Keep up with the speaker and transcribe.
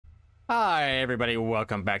Hi everybody,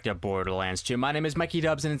 welcome back to Borderlands 2. My name is Mikey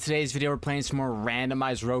Dubs, and in today's video we're playing some more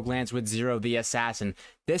randomized Roguelands with Zero the Assassin.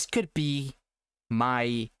 This could be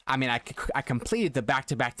my... I completed the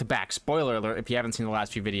back-to-back-to-back. Spoiler alert if you haven't seen the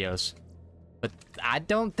last few videos. But I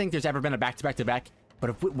don't think there's ever been a back-to-back-to-back.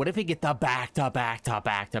 But what if we get the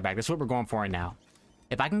back-to-back-to-back-to-back? That's what we're going for right now.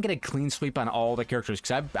 If I can get a clean sweep on all the characters,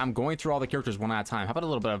 because I'm going through all the characters one at a time. How about a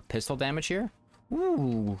little bit of pistol damage here?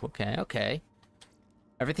 Ooh, okay.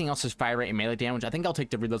 Everything else is fire rate and melee damage. I think I'll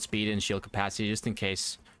take the reload speed and shield capacity just in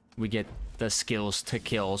case we get the skills to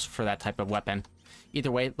kills for that type of weapon.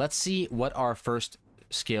 Either way, let's see what our first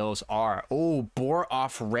skills are. Oh, bore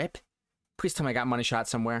off rip. Please tell me I got money shot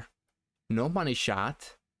somewhere. No money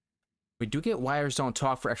shot. We do get wires don't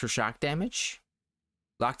talk for extra shock damage.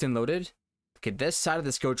 Locked and loaded. Okay, this side of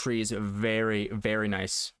the skill tree is very, very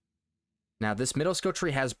nice. Now, this middle skill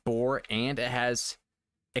tree has bore and it has...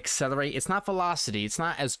 accelerate. It's not velocity. It's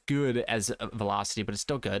not as good as velocity, but it's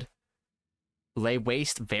still good. Lay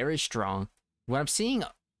waste, very strong. What I'm seeing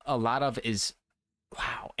a lot of is,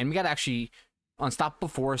 wow. And we got actually unstoppable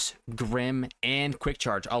force, grim, and quick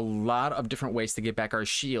charge. A lot of different ways to get back our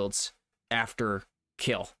shields after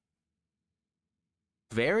kill.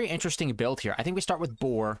 Very interesting build here. I think we start with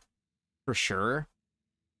bore for sure.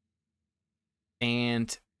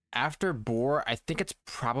 And after bore, I think it's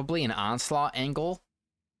probably an onslaught angle.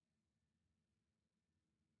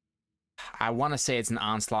 I want to say it's an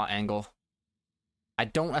onslaught angle. I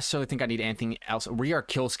don't necessarily think I need anything else. We are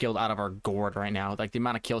kill skilled out of our gourd right now. Like, the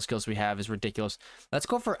amount of kill skills we have is ridiculous. Let's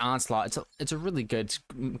go for onslaught. It's a really good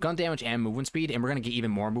gun damage and movement speed, and we're going to get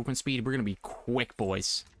even more movement speed. We're going to be quick,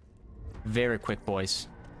 boys. Very quick, boys.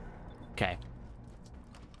 Okay.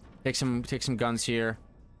 Take some guns here.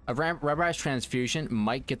 A rubberized transfusion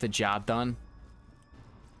might get the job done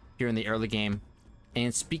here in the early game.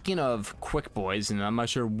 And speaking of quick boys, and I'm not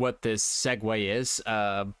sure what this segue is,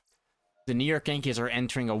 the New York Yankees are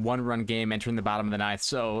entering a one-run game, entering the bottom of the ninth.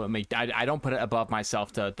 So I don't put it above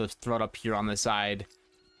myself to throw it up here on the side,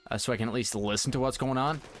 so I can at least listen to what's going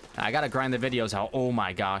on. I gotta grind the videos out. Oh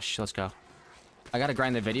my gosh, let's go. I gotta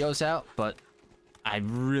grind the videos out, but I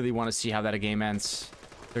really want to see how that game ends.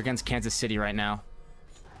 They're against Kansas City right now.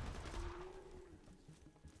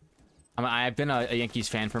 I've been a Yankees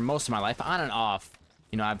fan for most of my life, on and off.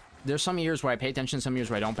 You know, there's some years where I pay attention, some years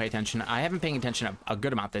where I don't pay attention. I haven't been paying attention a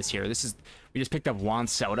good amount this year. We just picked up Juan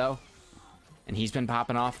Soto, and he's been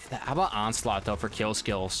popping off. How about Onslaught, though, for kill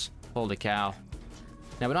skills? Holy cow.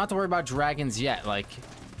 Now, we don't have to worry about dragons yet. Like,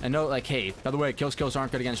 I know, like, hey, by the way, kill skills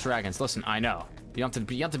aren't good against dragons. Listen, I know. You have to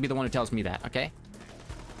be the one who tells me that, okay?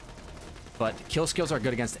 But kill skills are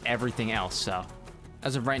good against everything else, so...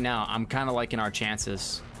 as of right now, I'm kind of liking our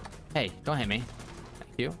chances. Hey, don't hit me.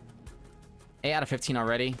 Thank you. 8 out of 15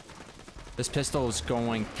 already. This pistol is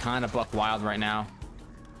going kind of buck wild right now.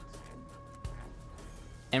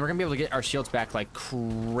 And we're going to be able to get our shields back like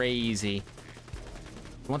crazy.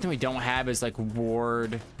 One thing we don't have is like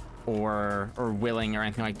ward or willing or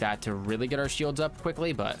anything like that to really get our shields up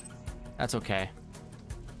quickly, but that's okay.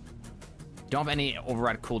 Don't have any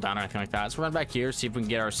override cooldown or anything like that. Let's run back here, see if we can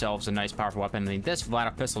get ourselves a nice powerful weapon. I mean, this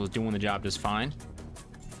flat-out pistol is doing the job just fine.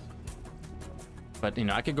 But, you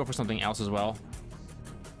know, I could go for something else as well.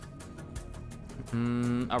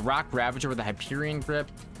 A Rock Ravager with a Hyperion grip.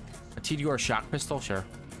 A TDR shock pistol, sure.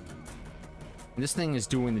 And this thing is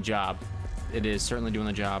doing the job. It is certainly doing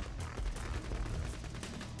the job.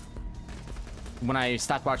 When I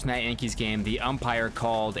stopped watching that Yankees game, the umpire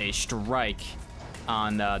called a strike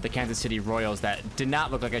on the Kansas City Royals that did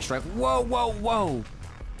not look like a strike. Whoa, whoa, whoa!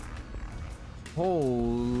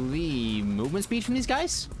 Holy movement speed from these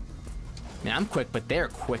guys? Man, I'm quick, but they're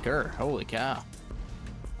quicker. Holy cow. All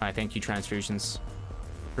right, thank you, transfusions.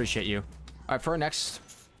 Appreciate you. All right, for our next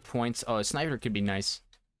points... oh, a sniper could be nice.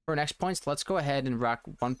 For our next points, let's go ahead and rock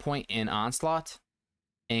 1 point in Onslaught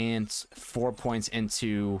and 4 points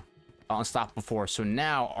into Unstoppable Force. So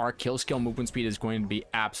now our kill skill movement speed is going to be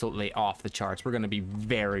absolutely off the charts. We're going to be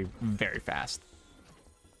very, very fast.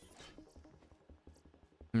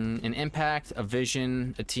 An impact, a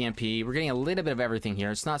vision, a TMP. We're getting a little bit of everything here.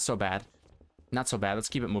 It's not so bad. Not so bad. Let's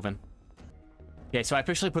keep it moving. Okay, so I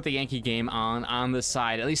officially put the Yankee game on the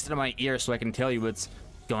side, at least in my ear, so I can tell you what's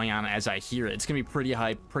going on as I hear it. It's going to be pretty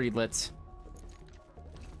hype, pretty lit.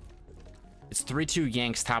 It's 3-2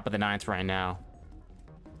 Yanks, top of the ninth right now.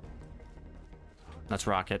 Let's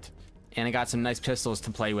rock it. And I got some nice pistols to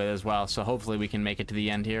play with as well, so hopefully we can make it to the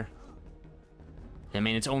end here. I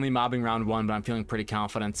mean, it's only mobbing round 1, but I'm feeling pretty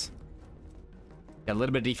confident. Got a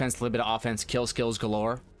little bit of defense, a little bit of offense, kill skills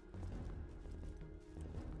galore.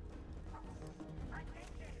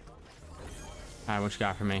 Alright, what you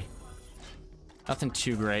got for me? Nothing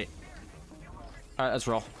too great. Alright, let's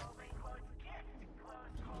roll.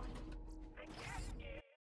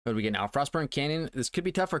 What do we get now? Frostburn Canyon. This could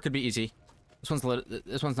be tough or it could be easy.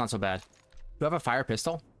 This one's not so bad. Do I have a fire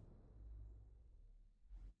pistol?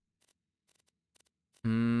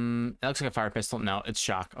 That looks like a fire pistol. No, it's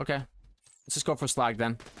shock. Okay. Let's just go for slag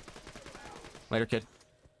then. Later, kid.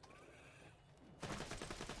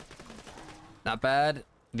 Not bad.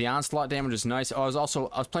 The onslaught damage is nice. Oh, I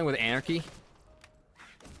was playing with Anarchy.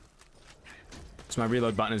 So my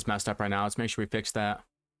reload button is messed up right now. Let's make sure we fix that.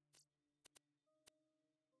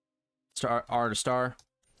 Star R to star.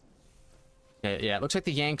 Okay, yeah, it looks like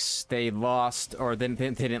the Yanks, they lost, or they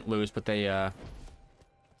didn't lose, but they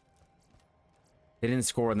didn't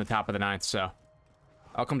score in the top of the ninth, so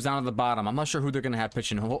all comes down to the bottom. I'm not sure who they're gonna have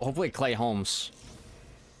pitching. Hopefully Clay Holmes.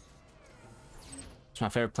 It's my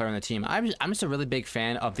favorite player on the team. I'm just a really big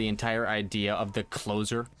fan of the entire idea of the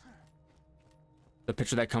closer. The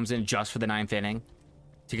pitcher that comes in just for the ninth inning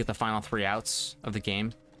to get the final 3 outs of the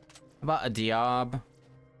game. How about a Diab?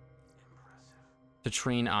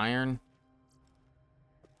 Citrine Iron?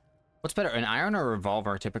 What's better, an iron or a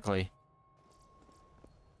revolver, typically?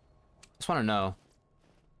 Just want to know.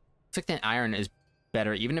 Looks like the iron is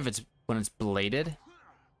better, even if it's when it's bladed.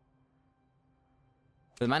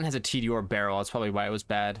 But mine has a TDR barrel. That's probably why it was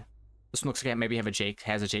bad. This one looks like it maybe has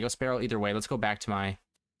a Jacobs barrel. Either way, let's go back to my...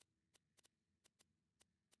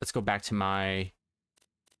 Let's go back to my...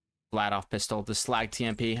 Flat-off pistol. The Slag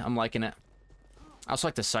TMP. I'm liking it. I also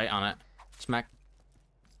like the sight on it. Smack.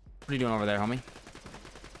 What are you doing over there, homie?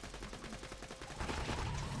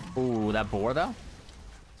 Ooh, that boar, though?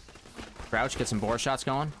 Crouch, get some boar shots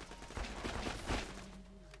going.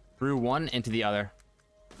 Through one, into the other.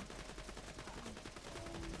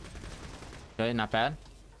 Okay, not bad.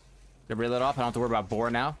 Get reload off. I don't have to worry about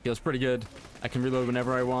boar now. Feels pretty good. I can reload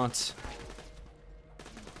whenever I want.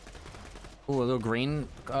 Ooh, a little green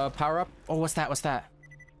power-up. Oh, what's that? What's that?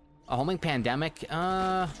 A homing pandemic?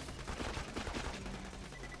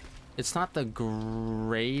 It's not the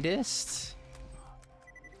greatest.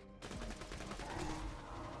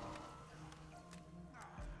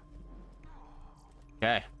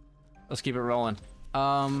 Okay. Let's keep it rolling.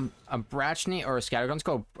 A Brachny or a Scattergun? Let's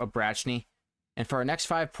go a Brachny. And for our next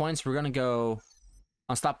 5 points, we're gonna go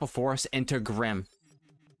Unstoppable Force into Grim.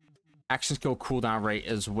 Action skill cooldown rate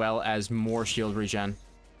as well as more shield regen.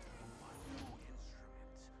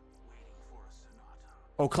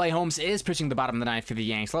 Oh, Clay Holmes is pitching the bottom of the ninth for the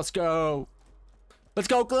Yanks. Let's go. Let's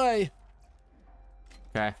go, Clay.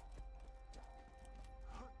 Okay.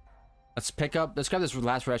 Let's grab this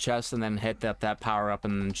last red chest and then hit that power up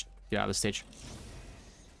and then get out of the stage.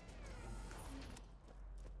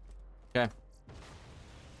 Okay.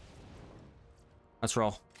 Let's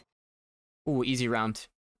roll. Ooh, easy round.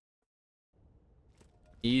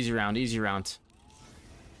 Easy round, easy round.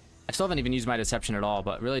 I still haven't even used my deception at all,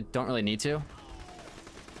 but really don't really need to.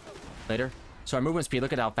 Later. So our movement speed,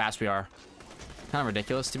 look at how fast we are. Kind of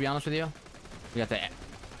ridiculous, to be honest with you. We got the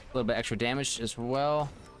little bit extra damage as well.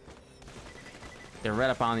 They're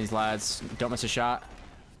right up on these lads. Don't miss a shot.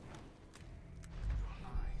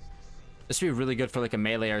 This would be really good for like a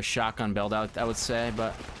melee or shotgun build out, I would say,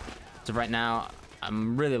 but so right now,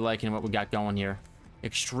 I'm really liking what we got going here.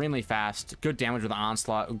 Extremely fast, good damage with the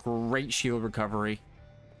onslaught, great shield recovery.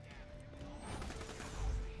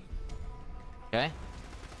 Okay.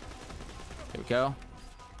 There we go.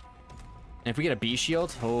 And if we get a B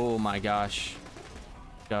shield, oh my gosh.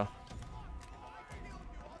 Go.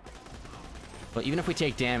 But even if we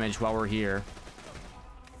take damage while we're here,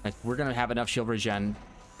 like we're gonna have enough shield regen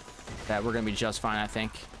that we're gonna be just fine, I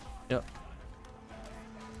think. Yep.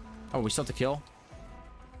 Oh, we still have to kill?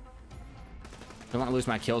 Don't want to lose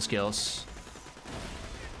my kill skills.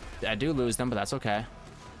 I do lose them, but that's okay.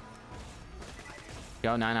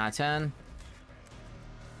 Go, 9 out of 10.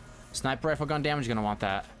 Sniper rifle gun damage, gonna want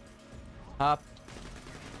that. Up.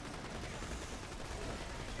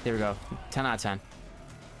 There we go. 10 out of 10.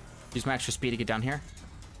 Use my extra speed to get down here.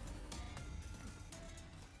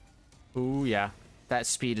 Ooh, yeah. That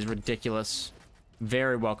speed is ridiculous.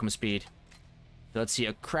 Very welcome speed. Let's see,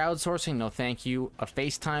 a crowdsourcing, no thank you. A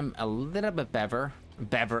FaceTime, a little bit better.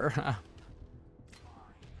 Okay,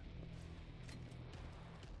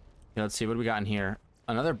 let's see, what do we got in here?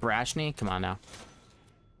 Another Brachny? Come on now.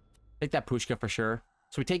 Take that Pushka for sure.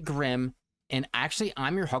 So we take Grim, and actually,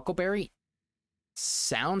 I'm Your Huckleberry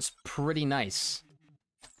sounds pretty nice.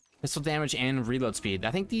 Pistol damage and reload speed.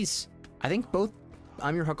 I think both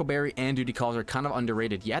I'm Your Huckleberry and Duty Calls are kind of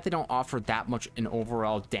underrated. Yeah, they don't offer that much in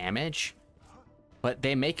overall damage, but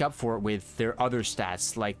they make up for it with their other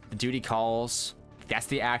stats, like the Duty Calls, That's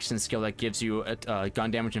the action skill that gives you a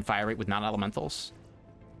gun damage and fire rate with non-elementals.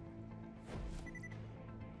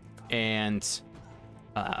 And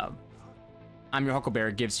I'm Your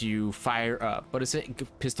Huckleberry gives you fire, what is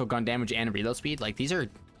it? Pistol gun damage and reload speed. Like,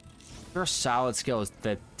 they're solid skills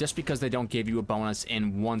that just because they don't give you a bonus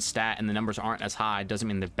in one stat and the numbers aren't as high doesn't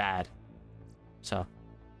mean they're bad. So,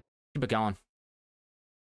 keep it going.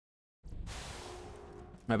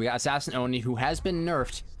 Right, we got Assassin Oni, who has been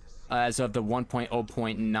nerfed as of the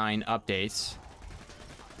 1.0.9 updates.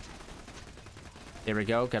 There we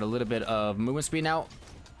go. Got a little bit of movement speed now.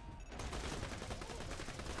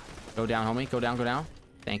 Go down, homie. Go down, go down.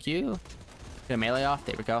 Thank you. Get a melee off.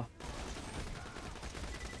 There we go.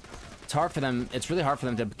 It's hard for them. It's really hard for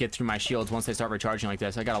them to get through my shields once they start recharging like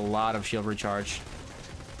this. I got a lot of shield recharge.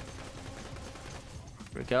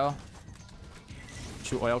 Here we go.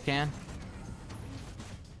 Shoot oil can.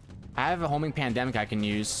 I have a homing pandemic I can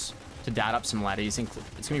use to dot up some laddies.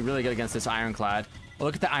 It's gonna be really good against this ironclad. Oh,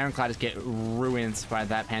 look at the ironclad just get ruined by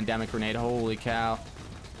that pandemic grenade. Holy cow.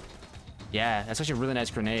 Yeah, that's actually a really nice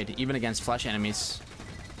grenade, even against flesh enemies.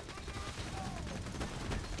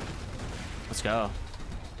 Let's go.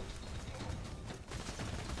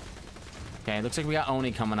 Okay, looks like we got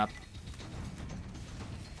Oni coming up.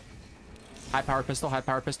 High power pistol, high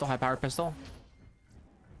power pistol, high power pistol.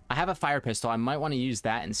 I have a fire pistol. I might want to use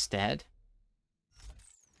that instead.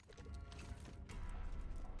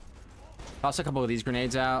 Toss a couple of these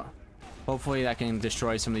grenades out. Hopefully that can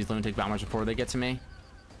destroy some of these lunatic bombers before they get to me.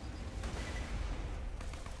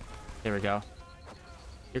 There we go.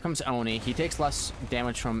 Here comes Oni. He takes less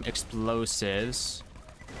damage from explosives.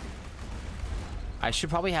 I should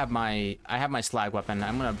probably have I have my slag weapon.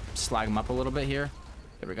 I'm gonna slag him up a little bit here.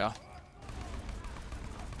 There we go.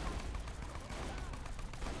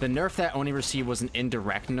 The nerf that Oni received was an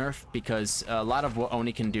indirect nerf because a lot of what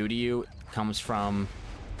Oni can do to you comes from...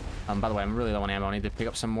 by the way, I'm really low on ammo. I need to pick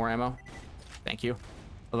up some more ammo. Thank you.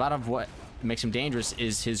 A lot of what makes him dangerous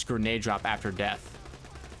is his grenade drop after death.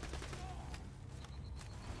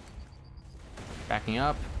 Backing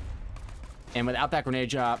up. And without that grenade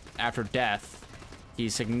drop after death,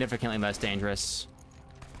 he's significantly less dangerous.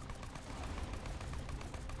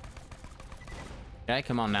 Okay,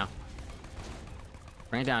 come on now.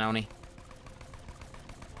 Bring it down, Oni.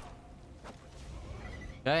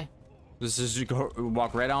 Okay. Let's just go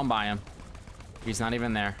walk right on by him. He's not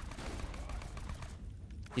even there.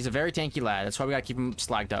 He's a very tanky lad. That's why we gotta keep him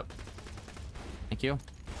slagged up. Thank you.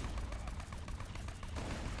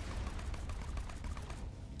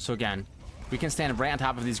 So again, we can stand right on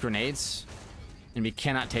top of these grenades, and we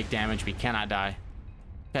cannot take damage. We cannot die.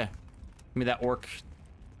 Okay. Give me that orc.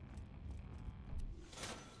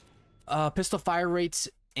 Pistol fire rates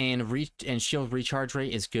and shield recharge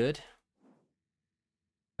rate is good.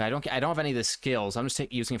 I don't have any of the skills. I'm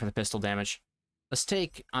just using it for the pistol damage. Let's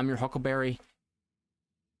take I'm Your Huckleberry.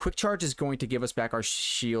 Quick charge is going to give us back our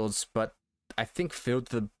shields, but I think filled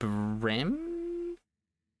to the brim.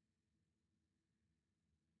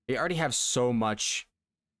 We already have so much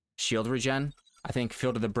shield regen. I think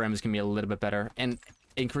filled to the brim is gonna be a little bit better, and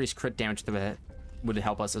increased crit damage to it would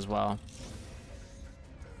help us as well.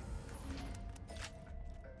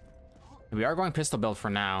 We are going pistol build for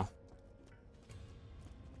now.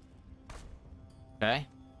 Okay.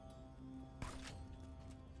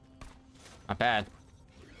 Not bad.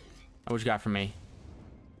 What you got for me?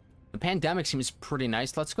 The pandemic seems pretty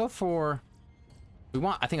nice. Let's go for... We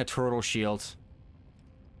want, I think, a turtle shield.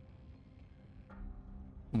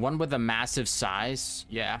 One with a massive size.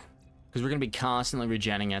 Yeah. Because we're going to be constantly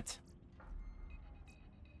regenning it.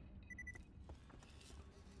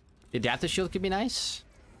 The adaptive shield could be nice.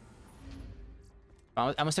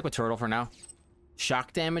 I'm gonna stick with turtle for now.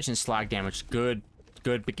 Shock damage and slag damage. Good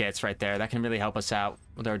gets right there. That can really help us out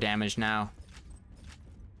with our damage now.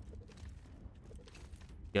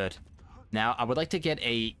 Good. Now, I would like to get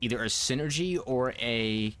either a synergy or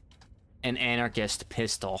an anarchist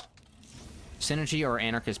pistol. Synergy or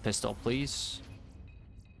anarchist pistol, please.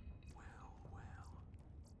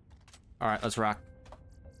 Alright, let's rock.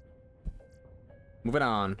 Moving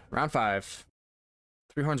on. Round 5.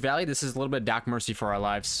 Three Horns Valley. This is a little bit of Doc Mercy for our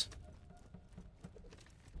lives.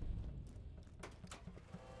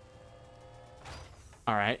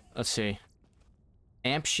 Alright, let's see.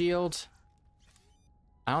 Amp shield.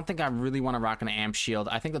 I don't think I really want to rock an amp shield.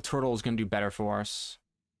 I think the turtle is going to do better for us.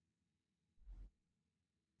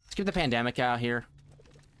 Let's keep the pandemic out here.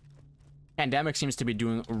 Pandemic seems to be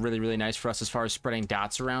doing really, really nice for us as far as spreading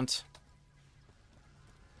dots around.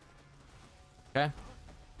 Okay.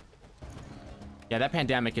 Yeah, that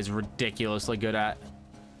pandemic is ridiculously good at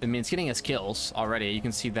I mean, it's getting us kills already. You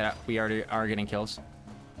can see that we already are getting kills.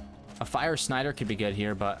 A fire sniper could be good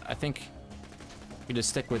here, but I think we just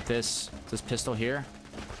stick with this pistol here.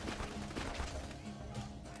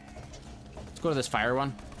 Let's go to this fire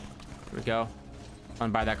one. Here we go.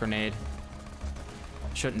 Run by that grenade.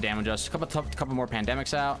 Shouldn't damage us. A couple more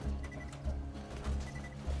pandemics out.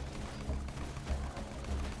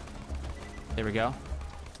 There we go.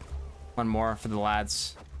 One more for the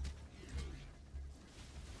lads.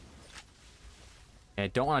 Okay,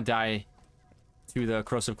 don't want to die through the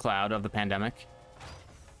corrosive cloud of the pandemic.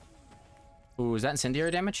 Ooh, is that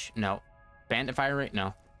incendiary damage? No. Bandit fire rate?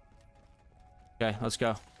 No. Okay, let's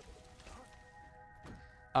go.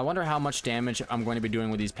 I wonder how much damage I'm going to be doing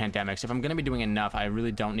with these pandemics. If I'm going to be doing enough, I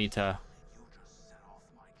really don't need to...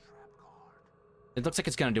 It looks like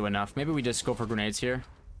it's going to do enough. Maybe we just go for grenades here.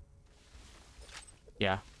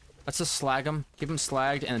 Yeah. Let's just slag them. Give them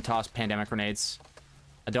slagged and then toss pandemic grenades.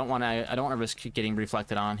 I don't want to risk getting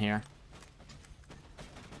reflected on here.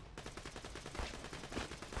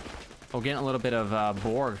 We're getting a little bit of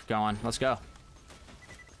Borg going. Let's go.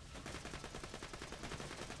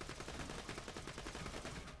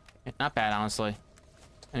 Not bad, honestly.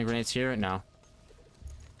 Any grenades here? No.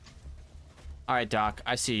 Alright, Doc.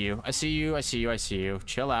 I see you. I see you. I see you. I see you.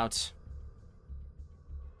 Chill out.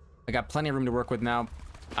 I got plenty of room to work with now.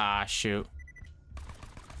 Ah, shoot.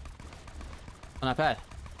 Oh, not bad.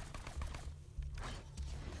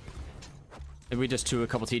 Maybe we just do a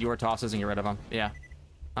couple TDR tosses and get rid of them. Yeah.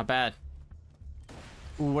 Not bad.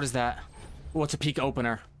 Ooh, what is that? Ooh, it's a peak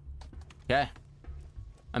opener. Okay.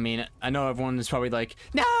 I mean, I know everyone is probably like,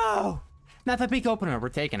 no! Not the peak opener. We're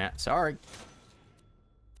taking it. Sorry.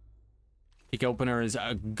 Peak opener is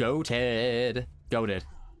goated. Goated.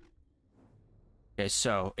 Okay,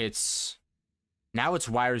 so it's... Now it's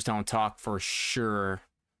wires don't talk for sure.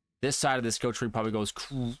 This side of this goat tree probably goes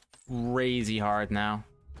crazy hard now.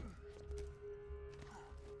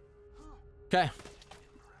 Okay.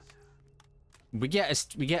 We get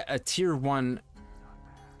a tier 1...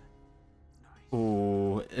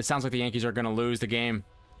 Ooh, it sounds like the Yankees are going to lose the game.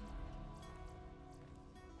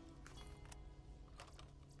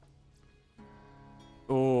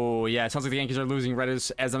 Oh, yeah, it sounds like the Yankees are losing right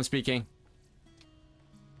as I'm speaking.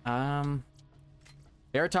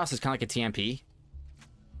 Veritas is kind of like a TMP.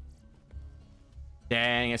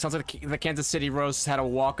 Dang, it sounds like the Kansas City Royals had a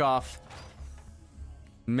walk-off.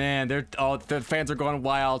 Man, the fans are going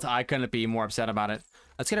wild. I couldn't be more upset about it.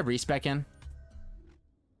 Let's get a respec in.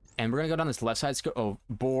 And we're going to go down this left side. Oh,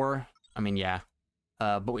 Bore. I mean, yeah.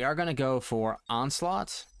 But we are going to go for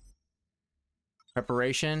Onslaught.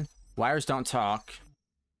 Preparation. Wires don't talk.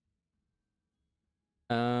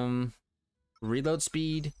 Reload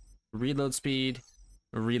speed. Reload speed.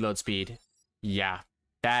 Reload speed. Yeah.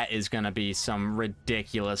 That is going to be some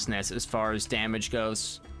ridiculousness as far as damage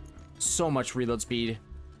goes. So much reload speed.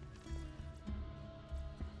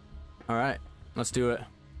 Alright. Let's do it.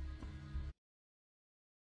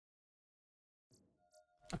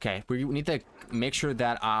 Okay, we need to make sure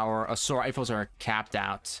that our assault rifles are capped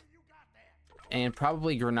out. And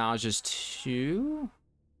probably grenages too.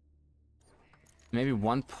 Maybe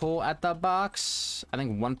one pull at the box. I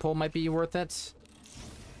think one pull might be worth it.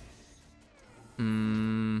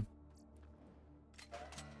 Nope.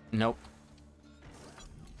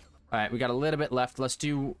 Alright, we got a little bit left. Let's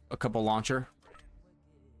do a couple launcher.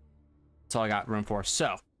 That's all I got room for.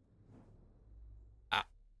 So,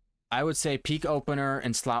 I would say peak opener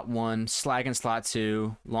in slot 1, slag in slot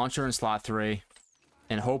 2, launcher in slot 3,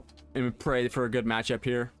 and hope and pray for a good matchup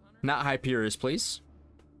here. Not Hyperius, please.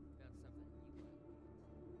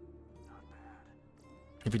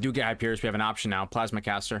 If we do get Hyperius, we have an option now. Plasma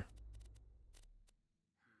caster.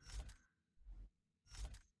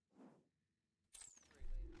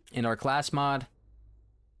 In our class mod,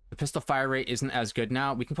 the pistol fire rate isn't as good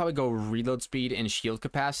now. We can probably go reload speed and shield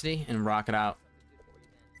capacity and rock it out.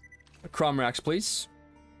 Chrome racks, please.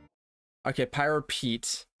 Okay, Pyro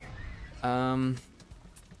Pete.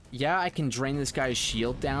 Yeah, I can drain this guy's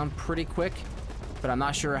shield down pretty quick, but I'm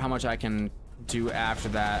not sure how much I can do after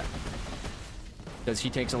that, because he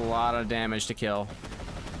takes a lot of damage to kill,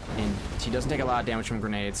 and he doesn't take a lot of damage from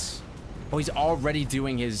grenades. Oh, he's already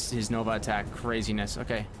doing his Nova attack. Craziness.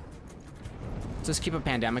 Okay. Let's just keep a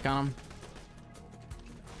pandemic on him.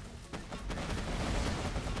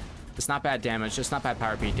 It's not bad damage. It's not bad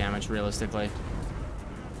power beat damage, realistically.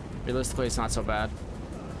 Realistically, it's not so bad.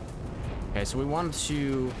 Okay, so we wanted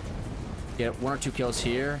to get 1 or 2 kills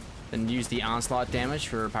here, then use the onslaught damage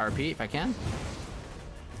for power beat if I can.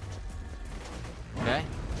 Okay.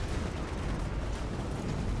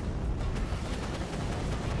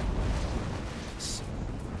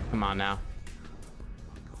 Come on now.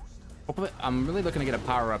 Hopefully, I'm really looking to get a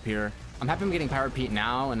power up here. I'm happy I'm getting power repeat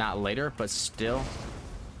now and not later, but still.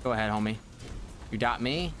 Go ahead, homie. You dot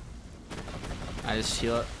me. I just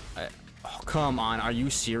heal it. Oh, come on. Are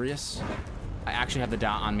you serious? I actually have the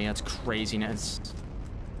dot on me. That's craziness.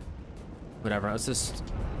 Whatever. Let's just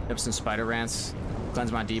have some spider rants.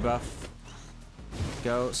 Cleanse my debuff.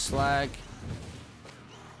 Go. Slag.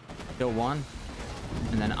 Kill one.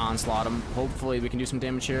 And then onslaught him. Hopefully we can do some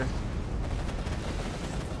damage here.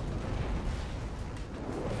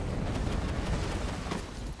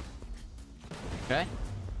 Okay.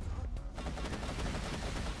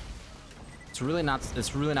 It's really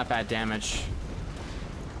not bad damage.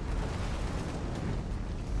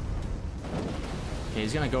 Okay,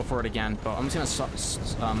 he's gonna go for it again, but I'm just gonna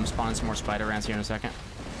spawn some more spider rants here in a second.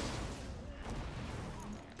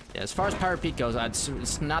 Yeah, as far as Power Peak goes,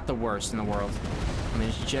 it's not the worst in the world. I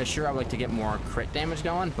mean, sure, I would like to get more crit damage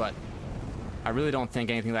going, but I really don't think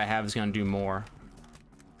anything that I have is gonna do more.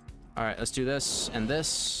 All right, let's do this and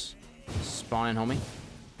this. Spawn in, homie.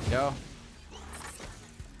 Go.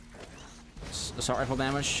 Assault rifle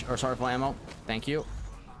damage, or assault rifle ammo. Thank you.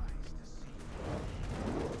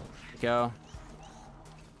 Go.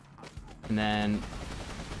 And then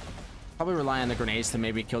probably rely on the grenades to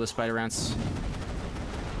maybe kill the spider ants.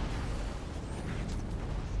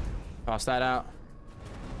 Toss that out.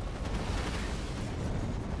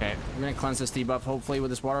 Okay, we're gonna cleanse this debuff hopefully with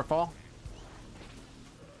this waterfall.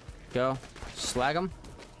 Go. Slag him.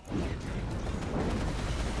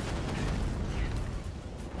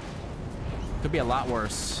 Could be a lot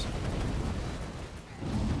worse.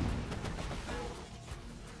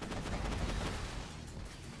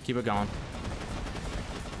 Keep it going.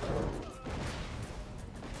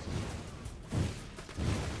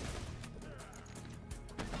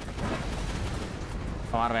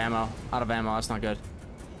 Oh, out of ammo. Out of ammo. That's not good.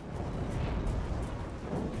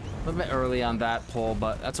 A little bit early on that pull,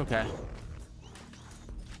 but that's okay.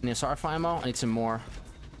 Need assault rifle ammo? I need some more.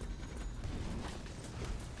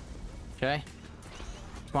 Okay.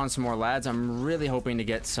 Spawn some more lads. I'm really hoping to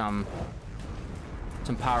get some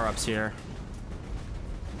power-ups here.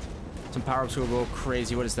 Some power-ups will go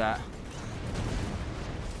crazy. What is that?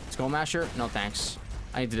 Skull Masher? No thanks.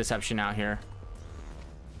 I need the deception out here.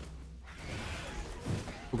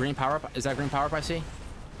 Green power-up? Is that green power-up I see?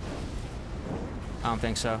 I don't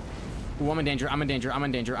think so. Ooh, I'm in danger. I'm in danger. I'm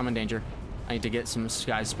in danger. I'm in danger. I need to get some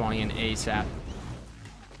guys spawning in ASAP.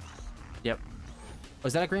 Yep.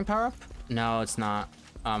 Was that a green power-up? No, it's not.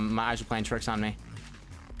 My eyes are playing tricks on me.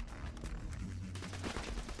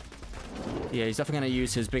 Yeah, he's definitely gonna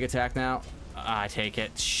use his big attack now. I take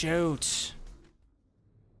it. Shoot.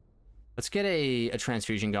 Let's get a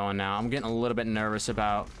transfusion going now. I'm getting a little bit nervous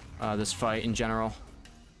about this fight in general.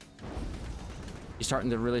 He's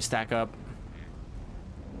starting to really stack up.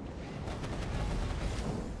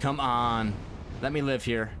 Come on. Let me live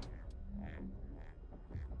here.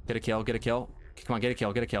 Get a kill, get a kill. Come on, get a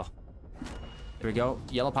kill, get a kill. There we go.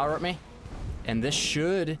 Yellow power at me. And this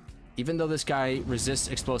should, even though this guy resists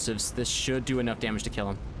explosives, this should do enough damage to kill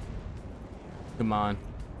him. Come on.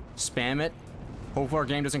 Spam it. Hope our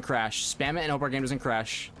game doesn't crash. Spam it and hope our game doesn't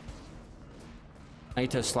crash. I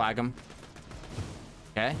need to slag him.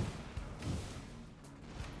 Okay.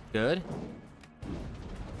 Good.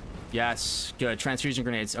 Yes. Good. Transfusion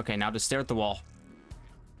grenades. Okay, now just stare at the wall.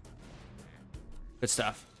 Good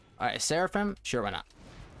stuff. Alright, Seraphim? Sure, why not?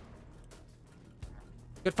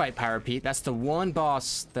 Good fight, Pirate Pete. That's the one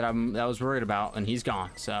boss that I was worried about, and he's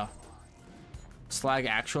gone, so. Slag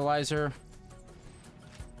Actualizer.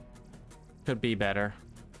 Could be better.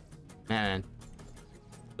 Man.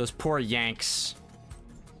 Those poor Yanks.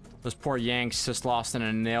 Those poor Yanks just lost in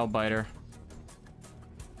a nail biter.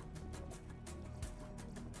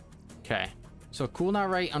 Okay. So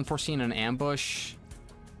cooldown rate, unforeseen and ambush.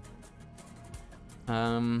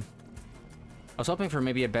 I was hoping for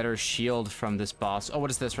maybe a better shield from this boss. Oh, what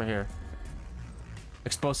is this right here?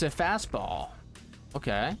 Explosive fastball.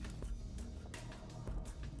 Okay.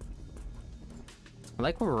 I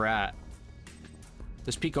like where we're at.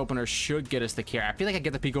 This peak opener should get us the care. I feel like I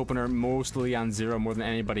get the peak opener mostly on 0 more than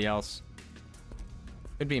anybody else.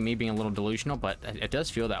 Could be me being a little delusional, but it does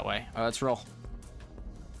feel that way. All right, let's roll.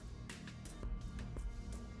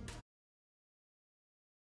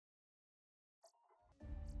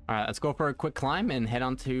 All right, let's go for a quick climb and head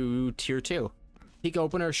on to tier 2. Peak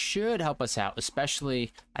opener should help us out,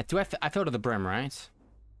 especially... I fill to the brim, right?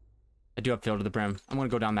 I do have fill to the brim. I'm going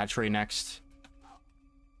to go down that tree next.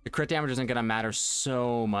 The crit damage isn't going to matter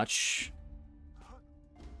so much.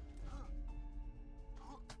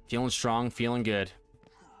 Feeling strong, feeling good.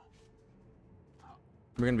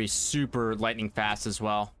 We're gonna be super lightning fast as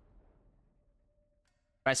well.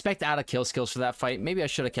 I expect out of kill skills for that fight. Maybe I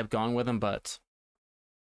should have kept going with him, but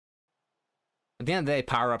at the end of the day,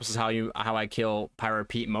 power-ups is how I kill Pirate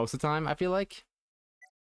Pete most of the time, I feel like.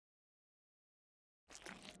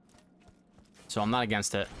 So I'm not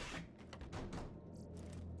against it.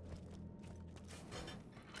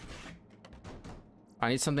 I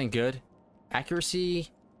need something good. Accuracy.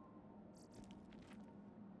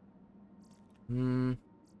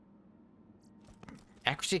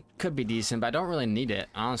 Accuracy could be decent, but I don't really need it,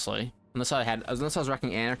 honestly. Unless I was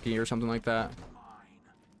wrecking Anarchy or something like that.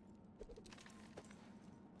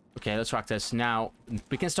 Okay, let's rock this. Now,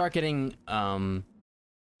 we can start getting some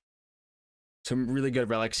really good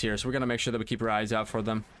relics here, so we're gonna make sure that we keep our eyes out for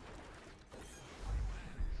them.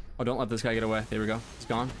 Oh, don't let this guy get away. There we go. It's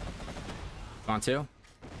gone. Gone too.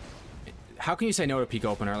 How can you say no to peak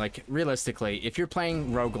opener? Like, realistically, if you're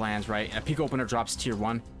playing Roguelands, right, a peak opener drops tier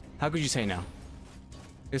 1, how could you say no?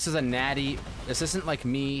 This is a natty. This isn't like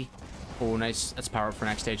me. Oh, nice. That's power up for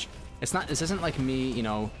next stage. It's not. This isn't like me, you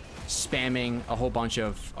know, spamming a whole bunch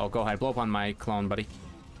of. Oh, go ahead. Blow up on my clone, buddy.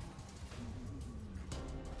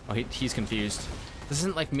 Oh, he's confused. This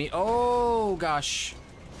isn't like me. Oh gosh.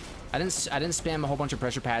 I didn't spam a whole bunch of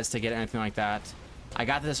pressure pads to get anything like that. I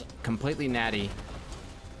got this completely natty.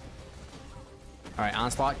 All right,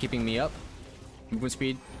 onslaught keeping me up. Movement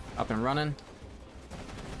speed up and running.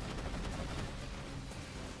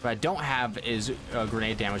 What I don't have is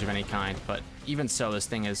grenade damage of any kind, but even so, this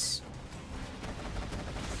thing is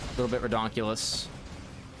a little bit redonkulous.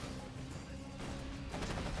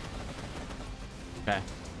 Okay.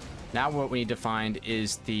 Now what we need to find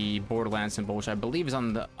is the Borderlands symbol, which I believe is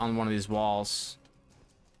on one of these walls.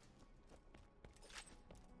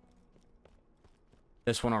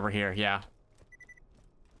 This one over here, yeah.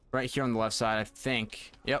 Right here on the left side, I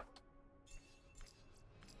think. Yep.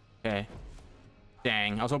 Okay.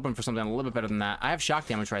 Dang, I was hoping for something a little bit better than that. I have shock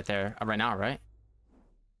damage right there, right now, right?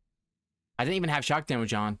 I didn't even have shock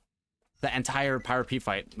damage on the entire Pirate Pete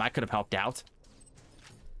fight. That could have helped out.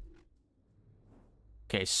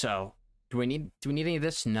 Okay, so do we need any of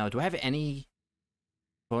this? No. Do I have any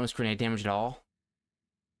bonus grenade damage at all?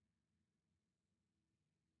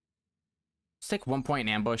 Let's take 1 point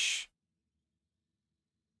in ambush.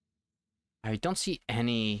 I don't see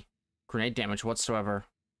any grenade damage whatsoever.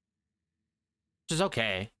 Which is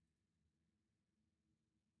okay.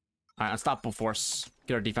 Alright, unstoppable force.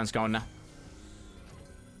 Get our defense going now.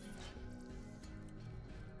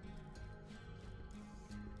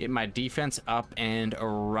 Get my defense up and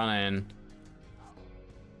running.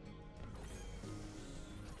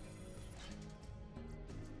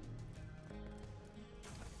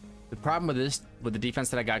 The problem with the defense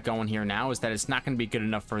that I got going here now is that it's not going to be good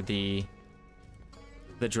enough for the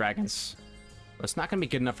dragons. It's not going to be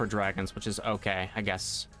good enough for dragons, which is okay, I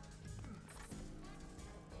guess.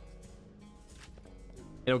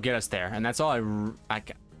 It'll get us there, and that's all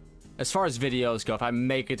as far as videos go, if I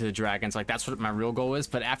make it to the dragons, like, that's what my real goal is.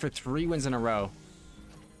 But after 3 wins in a row,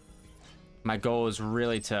 my goal is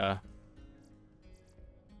really to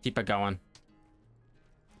keep it going.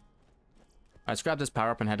 All right, let's grab this power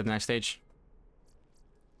up and head to the next stage.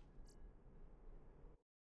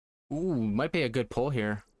 Ooh, might be a good pull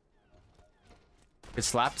here. Get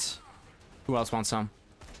slapped. Who else wants some?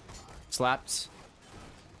 Slapped.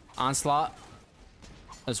 Onslaught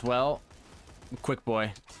as well. Quick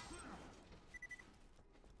boy.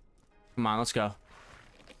 Come on, let's go.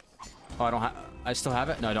 Oh, I still have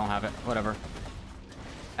it? No, I don't have it. Whatever.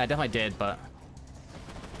 I definitely did, but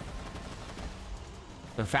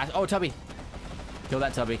they're fast. Oh, Tubby. Kill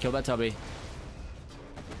that Tubby. Kill that Tubby.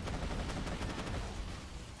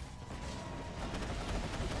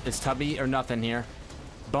 It's Tubby or nothing here.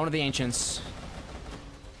 Bone of the Ancients.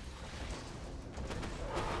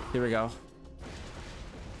 Here we go.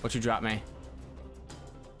 What you drop me?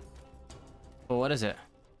 Well, what is it?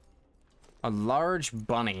 A large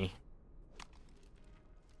bunny.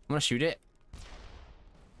 I'm gonna shoot it.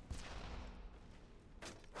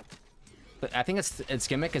 But I think its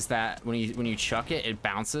gimmick is that when you chuck it, it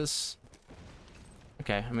bounces.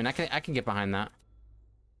 Okay, I mean I can get behind that.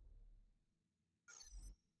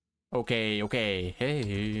 Okay, okay. Hey,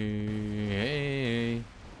 hey.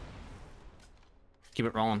 Keep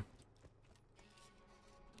it rolling.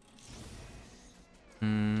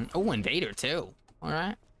 Oh, Invader too. All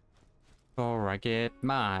right. Before I get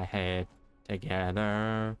my head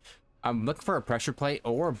together, I'm looking for a pressure plate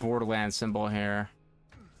or a Borderlands symbol here.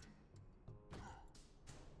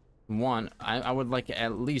 I would like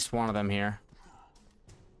at least one of them here.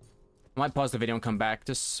 I might pause the video and come back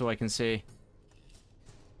just so I can see.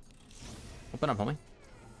 Open up, homie.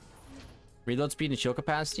 Reload speed and shield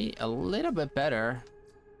capacity, a little bit better.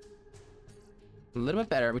 A little bit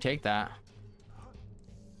better, we take that.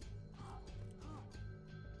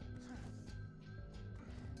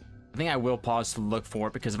 I think I will pause to look for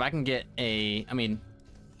it, because if I can get a, I mean,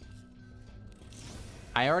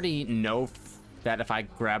 I already know that if I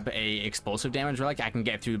grab a explosive damage relic, I can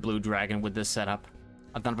get through Blue Dragon with this setup.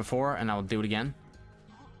 I've done it before, and I'll do it again.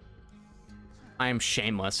 I am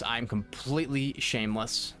shameless. I'm completely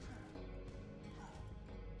shameless.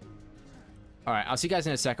 All right, I'll see you guys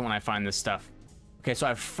in a second when I find this stuff. Okay, so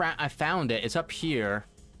I found it. It's up here.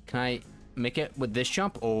 Can I make it with this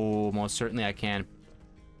jump? Oh, most certainly I can.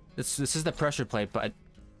 This is the pressure plate, but...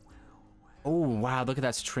 Oh, wow, look at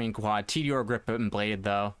that string quad. TDR grip and blade,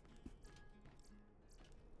 though.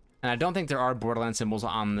 And I don't think there are Borderlands symbols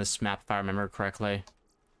on this map, if I remember correctly.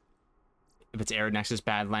 If it's Arid Nexus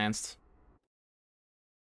Badlands.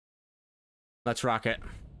 Let's rock it.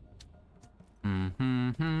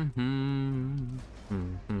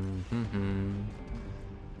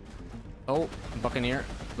 Oh, Buccaneer.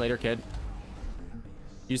 Later, kid.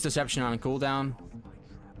 Use Deception on a cooldown.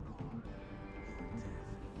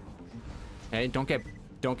 Okay, don't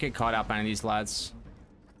get caught out by any of these lads.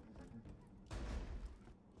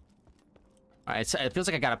 Alright, it feels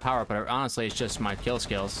like I got a power up, but honestly, it's just my kill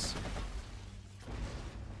skills.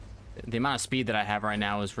 The amount of speed that I have right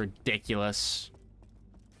now is ridiculous.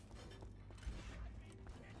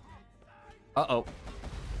 Uh-oh.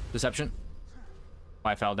 Deception. Oh,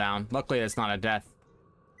 I fell down. Luckily, it's not a death.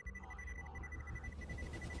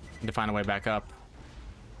 Need to find a way back up.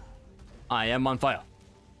 I am on fire.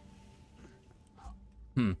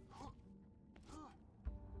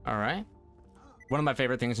 Alright. One of my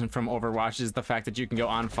favorite things from Overwatch is the fact that you can go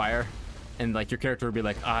on fire and like your character would be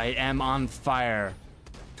like, I am on fire.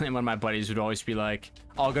 And one of my buddies would always be like,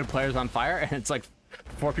 all good players on fire, and it's like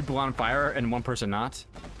 4 people on fire and 1 person not.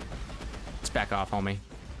 Let's back off, homie.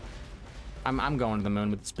 I'm going to the moon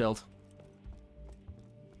with this build.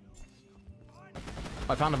 Oh,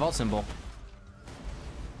 I found a vault symbol.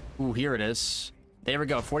 Ooh, here it is. There we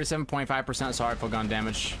go, 47.5% sorry full gun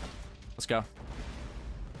damage. Let's go.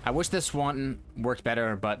 I wish this one worked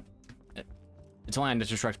better, but it's only on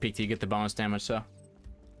Destruct Peak to get the bonus damage, so.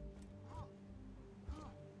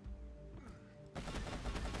 I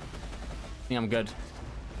think I'm good.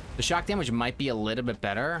 The shock damage might be a little bit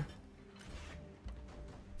better.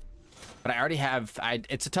 But I already have,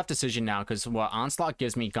 it's a tough decision now, because what Onslaught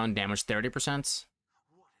gives me gun damage 30%.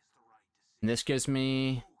 And this gives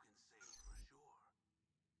me...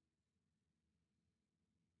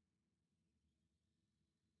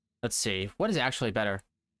 Let's see, what is actually better?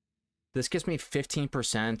 This gives me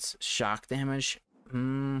 15% shock damage.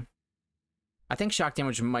 I think shock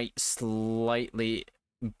damage might slightly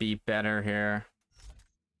be better here.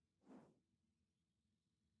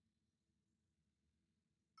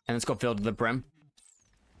 And let's go filled to the brim.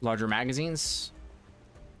 Larger magazines.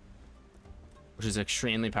 Which is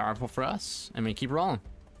extremely powerful for us. I mean, keep rolling.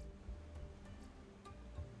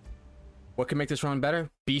 What can make this run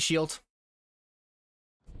better? B-Shield.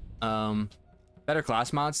 Better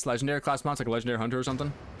class mods. Legendary class mods, like a Legendary Hunter or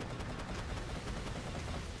something.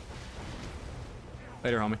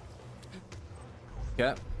 Later, homie.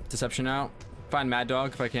 Yeah, Deception out. Find Mad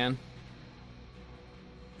Dog if I can.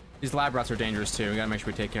 These lab rats are dangerous too. We gotta make sure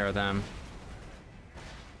we take care of them.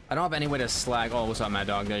 I don't have any way to slag. Oh, what's up, Mad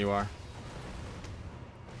Dog? There you are.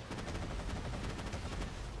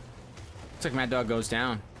 Looks like Mad Dog goes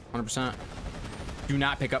down. 100%. Do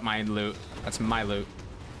not pick up my loot. That's my loot.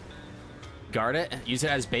 Guard it. Use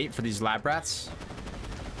it as bait for these lab rats.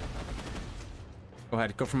 Go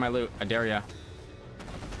ahead. Go for my loot. I dare ya.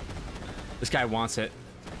 This guy wants it.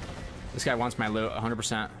 This guy wants my loot.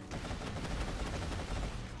 100%.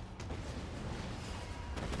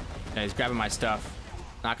 Yeah, he's grabbing my stuff.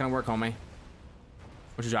 Not gonna work, homie.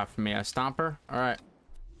 What'd you drop for me? A stomper? Alright.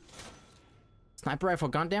 Sniper rifle,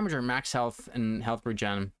 gun damage, or max health and health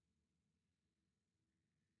regen?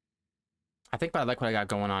 I think I like what I got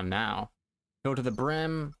going on now. Go to the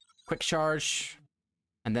brim, quick charge,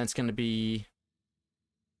 and then it's gonna be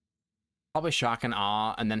probably shock and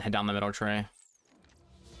awe, and then head down the middle tray.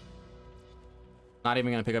 Not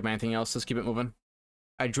even gonna pick up anything else. Let's keep it moving.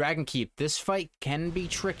 Dragon Keep. This fight can be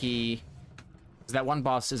tricky, because that one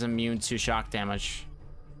boss is immune to shock damage.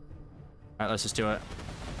 All right, let's just do it.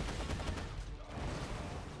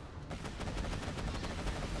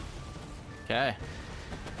 Okay.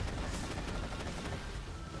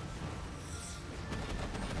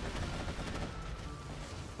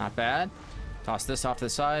 Not bad. Toss this off to the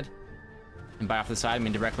side. And by off the side, I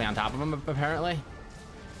mean directly on top of him, apparently.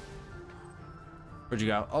 Where'd you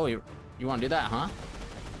go? Oh, you're You want to do that, huh?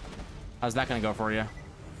 How's that gonna go for you?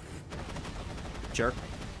 Jerk.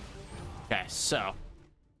 Okay, so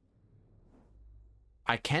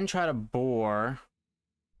I can try to bore.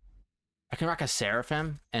 I can rock a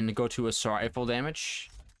Seraphim and go to assault rifle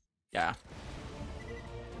damage. Yeah.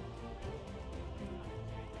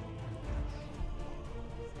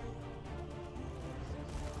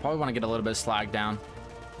 Probably want to get a little bit of slag down.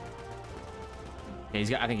 Yeah,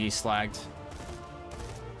 he's got. I think he's slagged.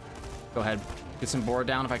 Go ahead, get some board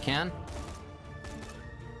down if I can.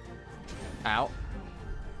 Ow.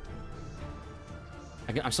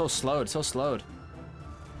 I'm so slowed. So slowed.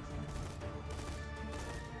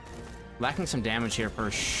 Lacking some damage here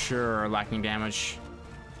for sure. Lacking damage.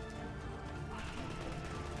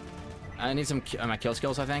 I need some my kill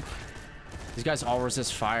skills, I think. These guys all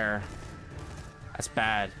resist fire. That's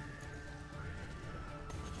bad.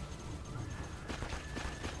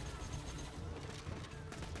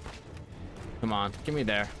 Come on, get me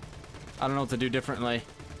there. I don't know what to do differently.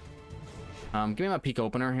 Give me my peak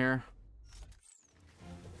opener here.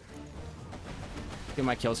 Get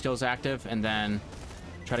my kill skills active, and then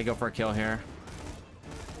try to go for a kill here.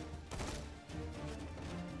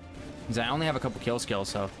 Because I only have a couple kill skills,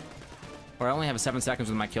 so... Or I only have 7 seconds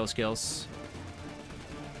with my kill skills.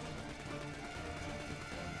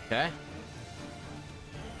 Okay.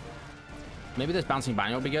 Maybe this bouncing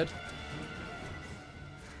binding will be good.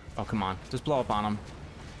 Oh, come on. Just blow up on him.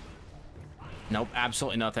 Nope,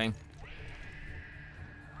 absolutely nothing.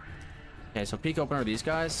 Okay, so peak opener these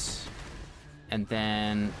guys. And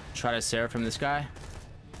then try to Seraphim this guy.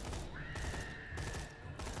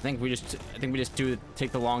 I think we just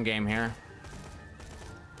take the long game here.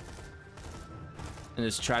 And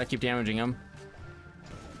just try to keep damaging him.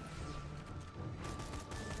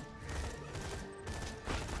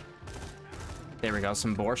 There we go,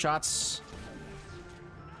 some bore shots.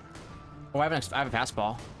 Oh, I have a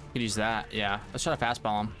fastball. Could use that. Yeah, let's try to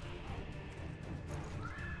fastball him.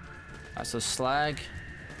 So slag.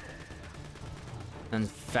 And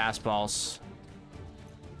fastballs.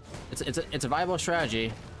 It's a viable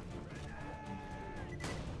strategy.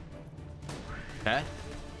 Okay.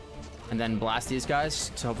 And then blast these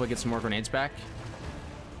guys to hopefully get some more grenades back.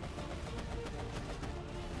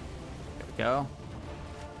 There we go.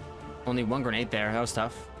 Only 1 grenade there. That was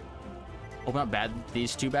tough. Open up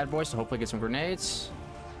these 2 bad boys to hopefully get some grenades.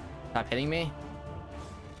 Stop hitting me.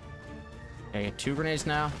 Okay, 2 grenades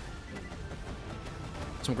now.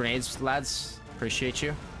 Some grenades, lads. Appreciate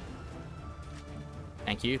you.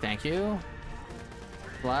 Thank you, thank you.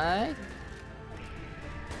 Fly.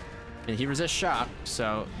 And he resists shock,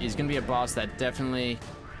 so he's gonna be a boss that definitely, you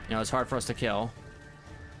know, it's hard for us to kill.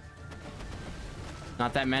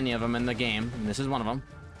 Not that many of them in the game, and this is one of them.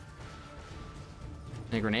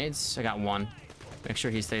 Any grenades? I got 1. Make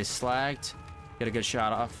sure he stays slagged. Get a good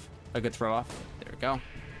shot off. A good throw off. There we go.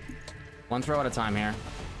 1 throw at a time here.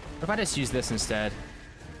 What if I just use this instead?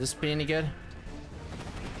 Does this be any good?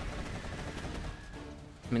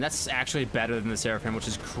 I mean, that's actually better than the Seraphim, which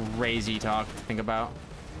is crazy talk to think about.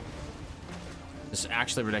 This is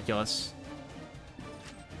actually ridiculous.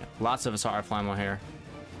 Lots of assault rifle ammo here.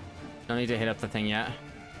 No need to hit up the thing yet.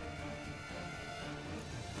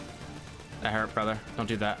 That hurt, brother. Don't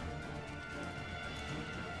do that.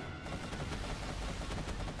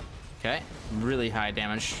 Okay. Really high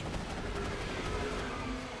damage.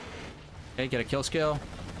 Okay, get a kill skill.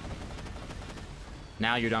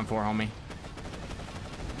 Now you're done for, homie.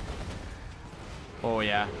 Oh,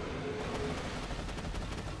 yeah.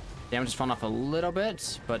 Damage is falling off a little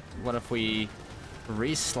bit, but what if we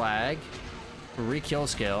re-slag, re-kill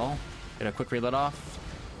skill, get a quick reload off,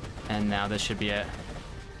 and now this should be it.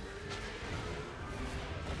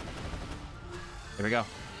 There we go.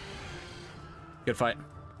 Good fight.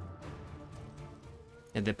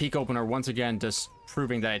 And the peak opener, once again, just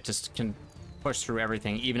proving that it just can push through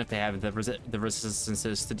everything, even if they have the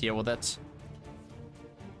resistances to deal with it.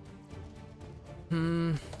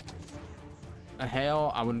 A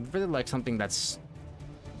hail. I would really like something that's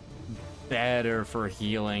better for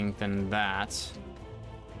healing than that.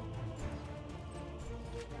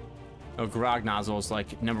 Oh, Grog Nozzle is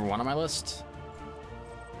like #1 on my list.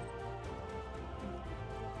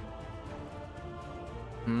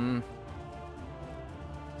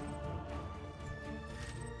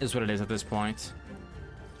 Is what it is at this point.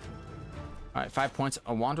 All right, 5 points.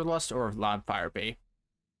 A Wanderlust or Loud Fire Bee?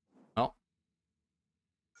 Well,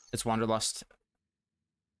 it's Wanderlust.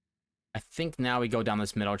 I think now we go down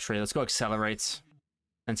this middle tree. Let's go Accelerate.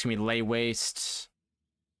 Then it's gonna be Lay Waste.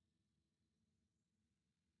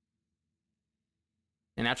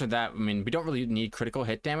 And after that, I mean, we don't really need critical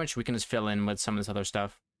hit damage. We can just fill in with some of this other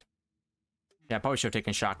stuff. Yeah, I probably should have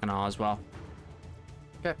taken shock and all as well.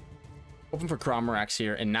 Okay. Hoping for Cromorax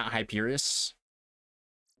here and not Hyperius.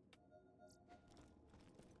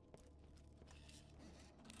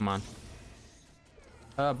 Come on.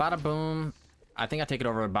 Bada boom. I think I take it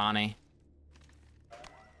over with Bonnie.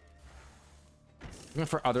 Looking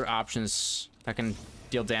for other options that can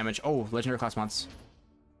deal damage. Oh, legendary class months.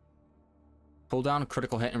 Cooldown,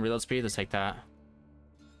 critical hit, and reload speed. Let's take that.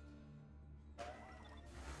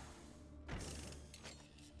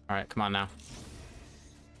 All right, come on now.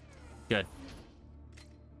 Good.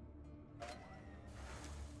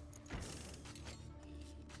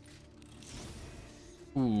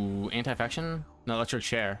 Ooh, anti-infection? No, electric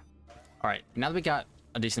chair. All right, now that we got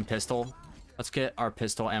a decent pistol, let's get our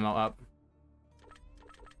pistol ammo up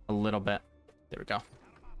a little bit. There we go.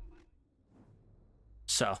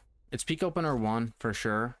 So, it's Peak Opener 1 for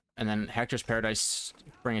sure, and then Hector's Paradise,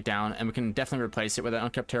 bring it down, and we can definitely replace it with an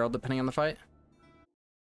Unkept Herald depending on the fight.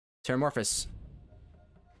 Terramorphous.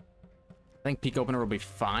 I think Peak Opener will be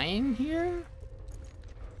fine here?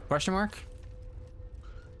 Question mark?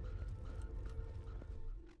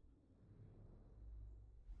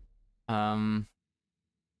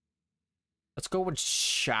 Let's go with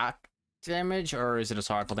shock damage, or is it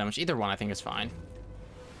assaultful damage? Either one I think is fine.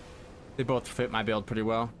 They both fit my build pretty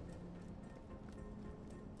well.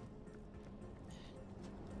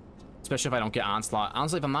 Especially if I don't get Onslaught.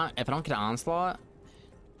 Honestly, if I don't get Onslaught,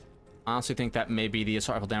 I honestly think that maybe the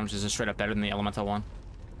assault rifle damage is just straight up better than the elemental one.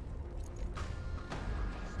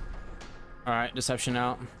 Alright, deception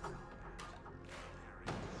out.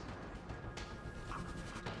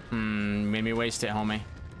 Made me waste it, homie.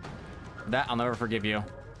 That I'll never forgive you.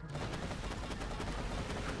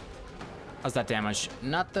 How's that damage?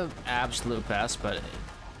 Not the absolute best, but it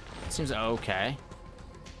seems okay.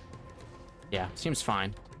 Yeah, seems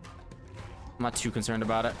fine. I'm not too concerned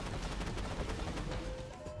about it.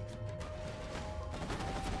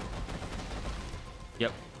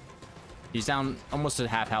 Yep. He's down almost at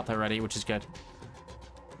half health already, which is good.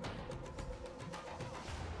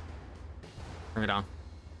 Bring it on.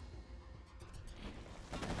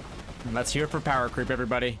 Let's hear it for power creep,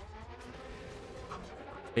 everybody.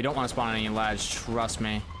 They don't want to spawn any lads, trust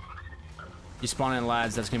me. You spawn in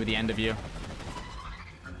lads, that's gonna be the end of you.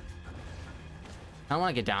 I don't want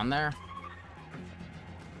to get down there.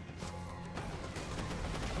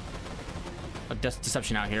 Oh,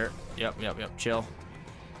 deception out here. Yep. Chill.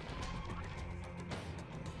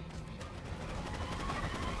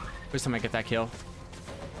 First time I get that kill.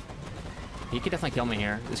 He could definitely kill me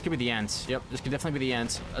here. This could be the end. Yep, this could definitely be the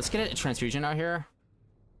end. Let's get a transfusion out here.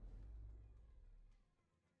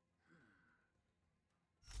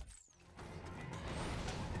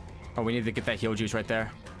 Oh, we need to get that heal juice right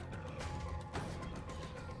there.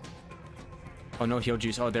 Oh, no heal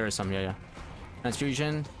juice. Oh, there is some. Yeah.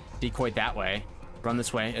 Transfusion. Decoy that way. Run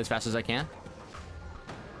this way as fast as I can.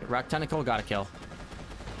 Rock Tentacle. Got a kill.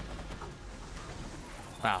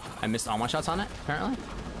 Wow, I missed all my shots on it, apparently.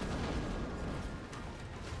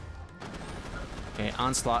 Okay,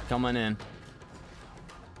 Onslaught coming in.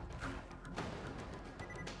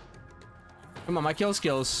 Come on, my kill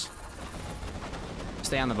skills.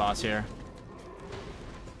 Stay on the boss here.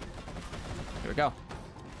 Here we go.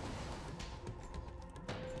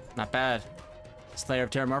 Not bad. Slayer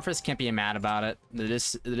of Terramorphous, can't be mad about it. It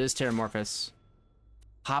is Terramorphous.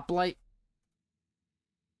 Hoplite.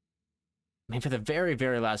 I mean, for the very,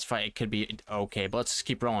 very last fight, it could be okay, but let's just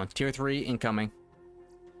keep rolling. Tier 3 incoming.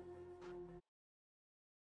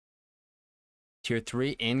 Tier 3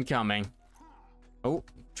 incoming. Oh,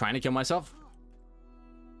 trying to kill myself.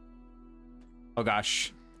 Oh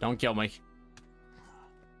gosh, don't kill me.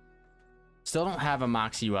 Still don't have a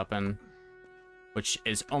Moxie weapon, which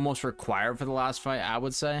is almost required for the last fight, I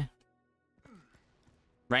would say.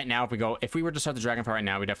 Right now, if we were to start the Dragon fight right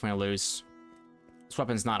now, we definitely lose. This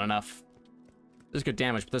weapon's not enough. There's good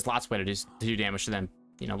damage, but there's lots of ways to do damage to them.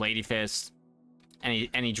 You know, Lady Fist,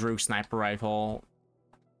 any Drew sniper rifle.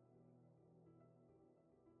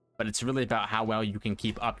 But it's really about how well you can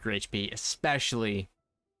keep up your HP, especially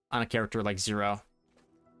on a character like Zero.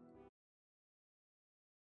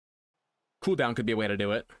 Cooldown could be a way to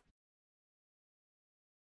do it.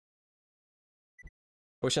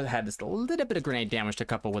 I wish I had just a little bit of grenade damage to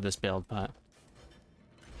couple with this build, but...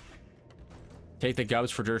 Take the gubs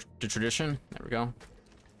for the tradition. There we go.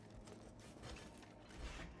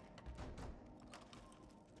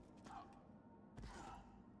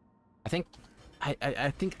 I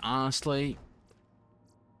think honestly,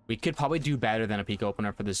 we could probably do better than a peak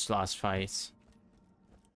opener for this last fight.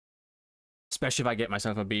 Especially if I get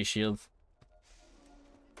myself a B shield.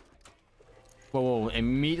 Whoa, whoa,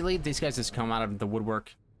 immediately these guys just come out of the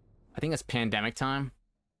woodwork. I think it's pandemic time.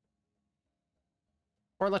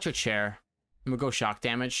 Or electric chair. And we'll go shock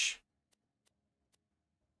damage.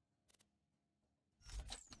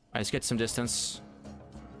 Alright, let's get some distance.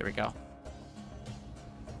 There we go.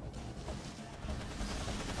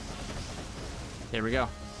 There we go.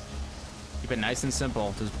 Keep it nice and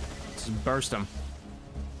simple. Just burst them.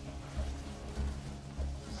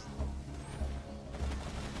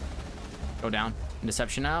 Go down.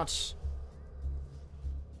 Deception out.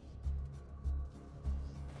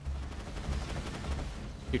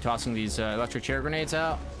 Keep tossing these electric chair grenades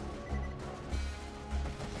out.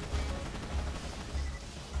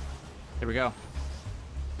 There we go.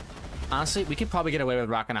 Honestly, we could probably get away with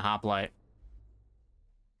rocking a hoplite.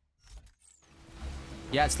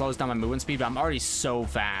 Yeah, it slows down my movement speed, but I'm already so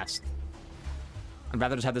fast. I'd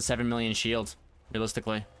rather just have the 7 million shield,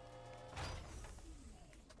 realistically.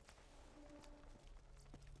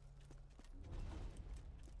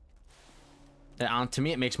 To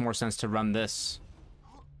me, it makes more sense to run this.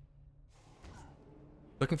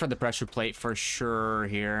 Looking for the pressure plate for sure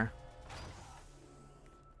here.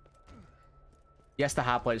 Yes, the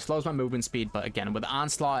hot plate slows my movement speed, but again, with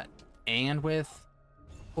Onslaught and with...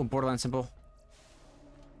 Oh, Borderlands symbol.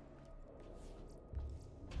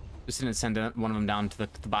 Just didn't send one of them down to the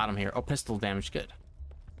bottom here. Oh, pistol damage, good.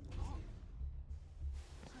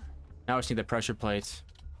 Now I just need the pressure plates.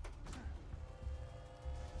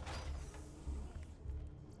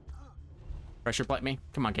 Pressure plate me.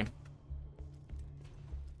 Come on, game.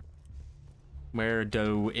 Where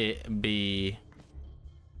do it be?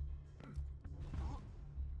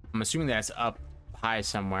 I'm assuming that's up high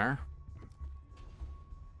somewhere.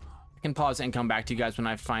 I can pause and come back to you guys when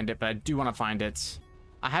I find it, but I do want to find it.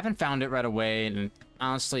 I haven't found it right away, and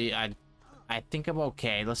honestly, I think I'm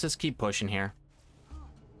okay. Let's just keep pushing here.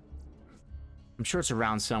 I'm sure it's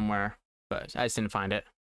around somewhere, but I just didn't find it.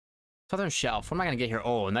 Southern Shelf. What am I gonna get here?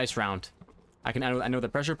 Oh, nice round. I know where the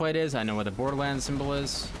pressure plate is. I know where the Borderlands symbol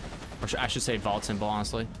is. Or I should say vault symbol,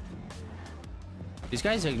 honestly. These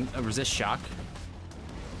guys resist shock.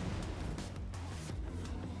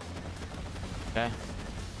 Okay.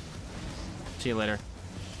 See you later.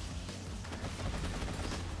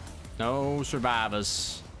 No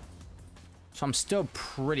survivors. So I'm still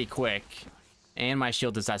pretty quick. And my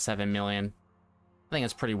shield is at 7 million. I think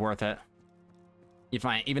it's pretty worth it.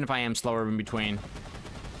 Even if I am slower in between.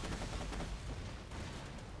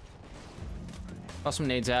 Toss some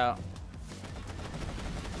nades out.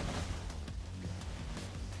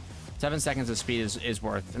 7 seconds of speed is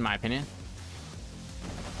worth, in my opinion.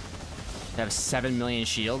 They have 7 million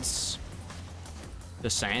shields.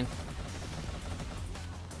 Just saying.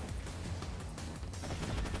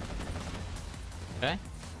 Okay.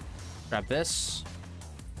 Grab this.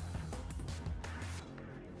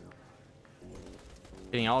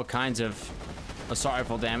 Getting all kinds of assault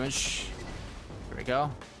rifle damage. Here we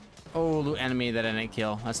go. Oh, loot enemy that I didn't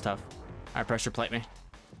kill. That's tough. Alright, pressure plate me.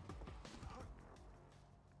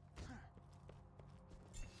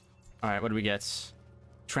 Alright, what do we get?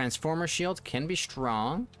 Transformer shield can be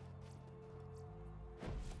strong.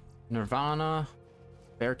 Nirvana.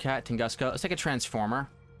 Bearcat, Tunguska. Let's take a transformer.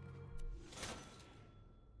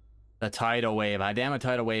 The tidal wave. I am a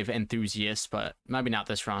tidal wave enthusiast, but maybe not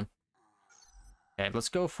this run. Okay, let's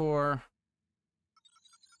go for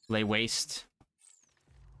lay waste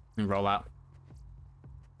and roll out.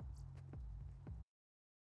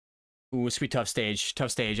 Ooh, this will be tough stage.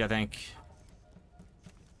 Tough stage, I think.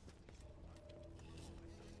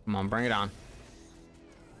 Come on, bring it on.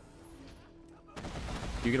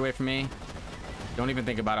 You get away from me. Don't even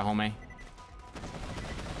think about it, homie.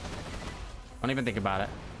 Don't even think about it.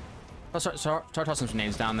 I'll start tossing some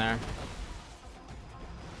nades down there.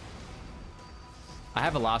 I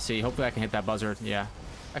have velocity. Hopefully I can hit that buzzard. Yeah.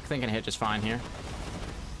 I think I can hit just fine here.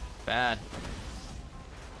 Bad.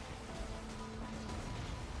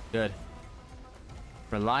 Good.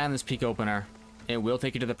 Rely on this peak opener. It will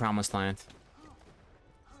take you to the promised land.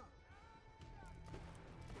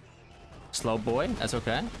 Slow boy. That's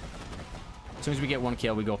okay. As soon as we get one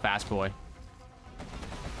kill, we go fast boy.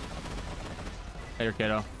 Later,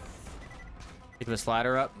 kiddo. Pick the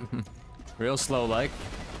slider up. Real slow like.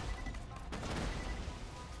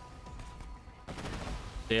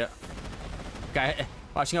 Yeah. Guy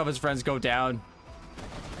watching all of his friends go down.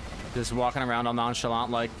 Just walking around all nonchalant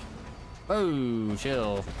like. Oh,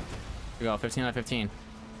 chill. Here we go. 15 out of 15.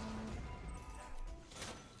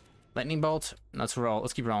 Lightning bolt. Let's roll.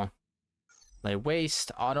 Let's keep rolling. Lay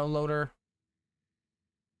waste. Auto loader.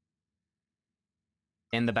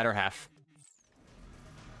 And the better half.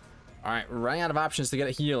 Alright, we're running out of options to get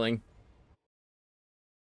a healing.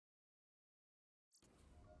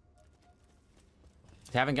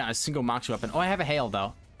 I haven't gotten a single moxie weapon. Oh, I have a hail,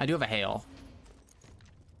 though. I do have a hail.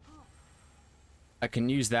 I can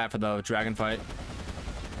use that for the dragon fight.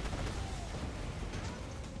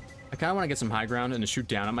 I kind of want to get some high ground and to shoot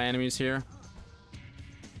down at my enemies here.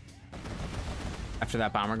 After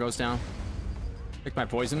that bomber goes down. Pick my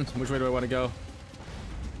poison. Which way do I want to go?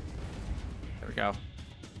 There we go.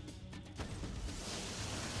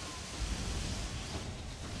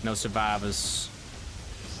 No survivors.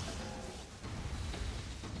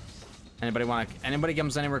 Anybody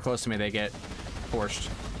comes anywhere close to me, they get torched.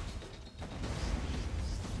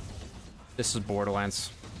 This is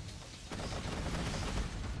Borderlands.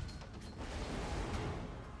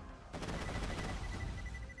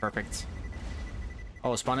 Perfect.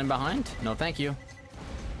 Oh, spawning behind? No, thank you.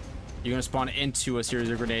 You're gonna spawn into a series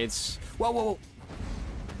of grenades. Whoa, whoa, whoa.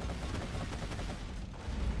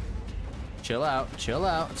 Chill out, chill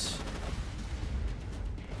out.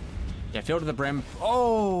 Yeah, filled to the brim.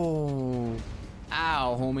 Oh!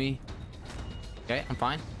 Ow, homie. Okay, I'm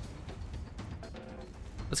fine.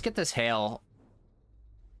 Let's get this hail.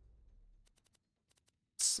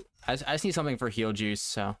 I just need something for heal juice,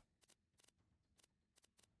 so.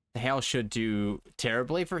 The hail should do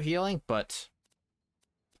terribly for healing, but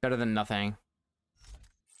better than nothing.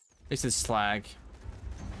 At least it's slag.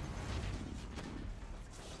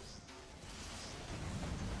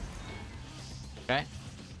 Okay.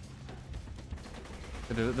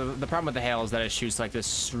 The problem with the hail is that it shoots like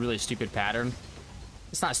this really stupid pattern.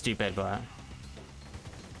 It's not stupid, but...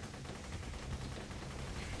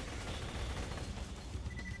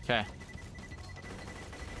 Okay.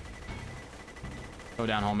 Go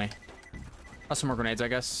down, homie. Plus some more grenades, I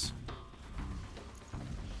guess.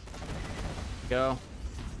 Go.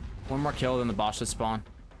 One more kill, then the boss should spawn.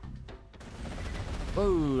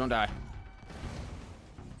 Whoa, don't die.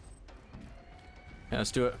 Yeah,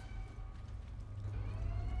 let's do it.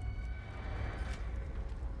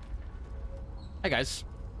 Hey guys,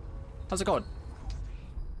 how's it going?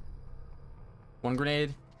 1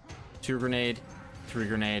 grenade, 2 grenade, 3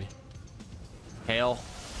 grenade, hail.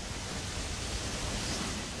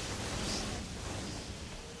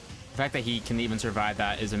 The fact that he can even survive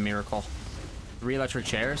that is a miracle. 3 electric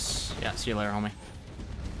chairs. Yeah, see you later, homie.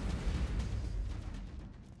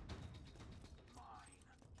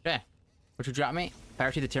 Okay, what you drop me?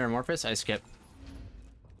 Parity the Terramorphous. I skip.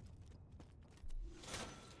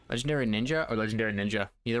 Legendary Ninja or Legendary Ninja?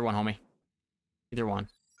 Either one, homie. Either one.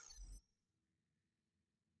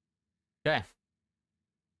 Okay.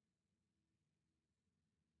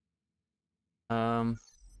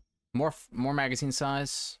 More magazine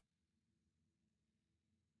size.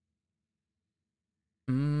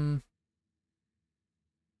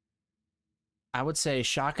 I would say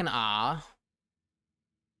shock and awe.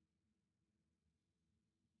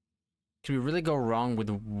 Can we really go wrong with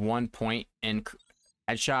 1 point in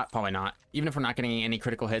headshot? Probably not. Even if we're not getting any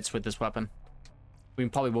critical hits with this weapon, we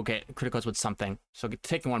probably will get critical hits with something. So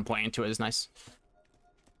taking 1 point into it is nice.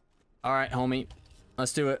 All right, homie,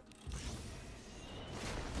 let's do it.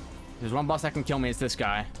 There's one boss that can kill me. It's this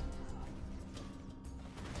guy.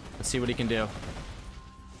 Let's see what he can do.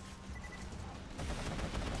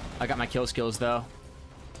 I got my kill skills though.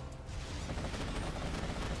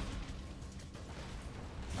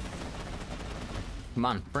 Come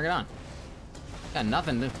on, bring it on. Got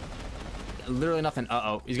nothing, dude. Literally nothing.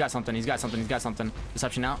 Uh-oh, he's got something, he's got something, he's got something.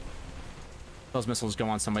 Deception out. Those missiles go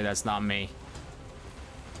on somebody that's not me.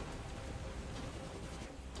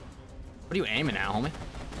 What are you aiming at, homie?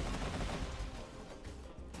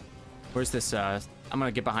 Where's this, I'm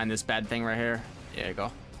gonna get behind this bad thing right here. There you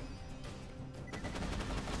go.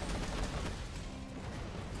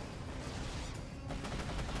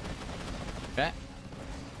 Okay.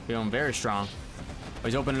 Feeling very strong. Oh,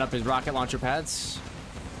 he's opening up his rocket launcher pads.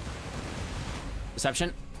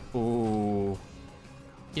 Deception. Ooh.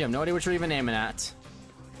 You have no idea what you're even aiming at.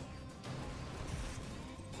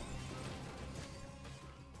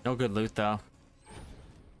 No good loot, though.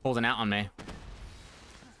 Holding out on me.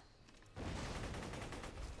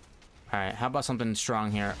 Alright, how about something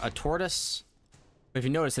strong here? A tortoise. If you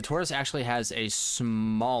notice, the tortoise actually has a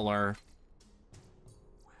smaller...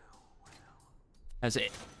 Has a...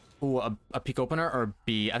 Ooh, a peak opener or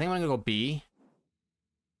B? I think I'm gonna go B.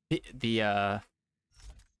 The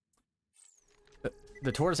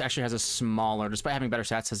tortoise actually has a smaller, despite having better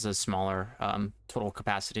stats, has a smaller total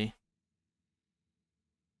capacity.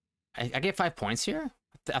 I get 5 points here?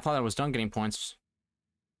 I thought I was done getting points.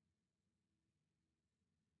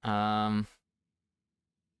 I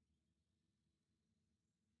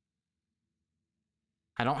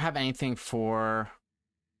don't have anything for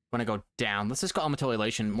when I go down. Let's just go elemental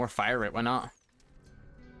elation. More fire rate, why not?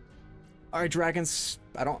 All right, dragons.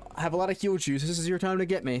 I don't have a lot of heal juice. This is your time to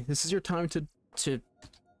get me. This is your time to you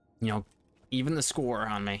know, even the score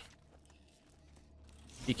on me.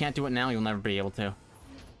 If you can't do it now, you'll never be able to.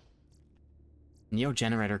 Neo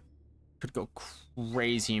generator could go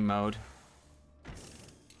crazy mode.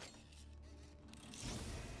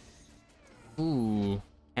 Ooh,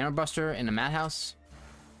 hammer buster in the madhouse.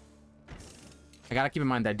 I gotta keep in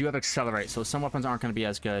mind that I do have accelerate, so some weapons aren't gonna be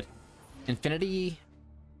as good. Infinity.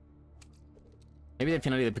 Maybe the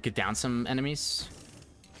infinity to get down some enemies.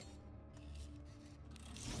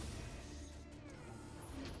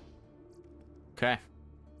 Okay.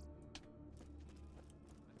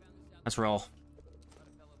 Let's roll.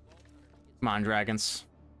 Come on, dragons.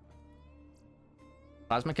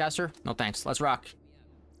 Plasma caster? No thanks. Let's rock.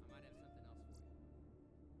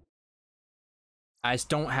 I just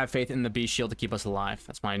don't have faith in the beast shield to keep us alive.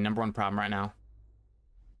 That's my #1 problem right now.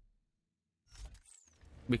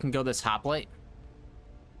 We can go this hoplite.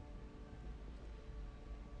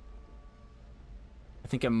 I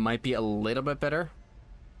think it might be a little bit better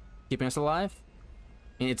keeping us alive.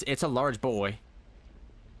 I mean, it's a large boy.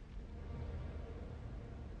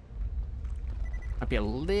 Might be a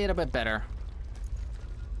little bit better.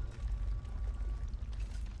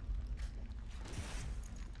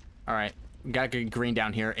 All right, we gotta get green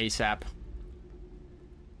down here ASAP.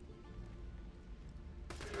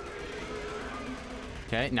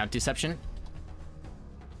 Okay, now deception.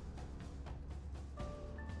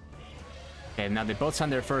 Okay, now they both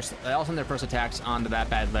send their first. They all send their first attacks onto that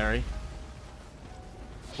bad Larry.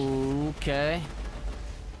 Okay.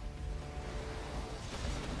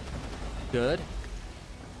 Good.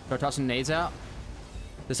 Start tossing nades out.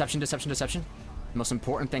 Deception, deception, deception. The most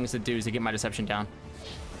important thing is to do is to get my deception down.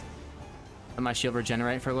 Let my shield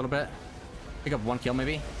regenerate for a little bit. Pick up 1 kill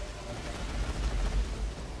maybe.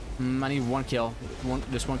 I need 1 kill.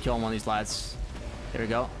 Just one kill on one of these lads. There we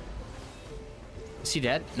go. Is he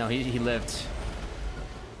dead? No, he lived.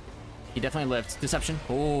 He definitely lived. Deception.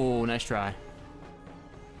 Oh, nice try.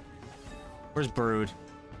 Where's Brood?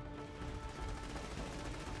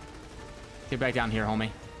 Get back down here, homie.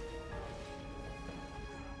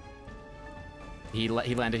 He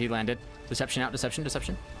landed, he landed. Deception out, deception,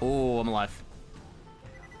 deception. Oh, I'm alive.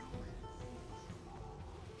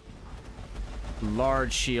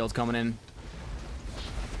 Large shield coming in.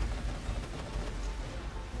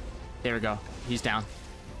 There we go. He's down.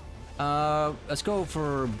 Let's go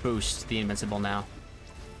for boost the invincible now.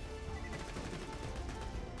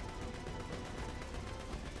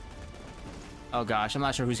 Oh gosh, I'm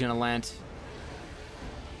not sure who's gonna land.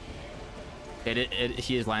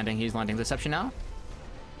 He is landing. He's landing. Deception now.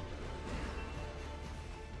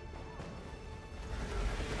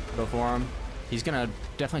 Go for him. He's gonna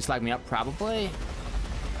definitely slag me up, probably.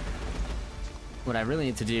 What I really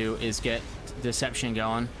need to do is get deception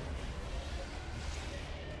going.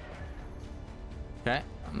 Okay,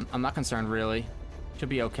 I'm not concerned really. Should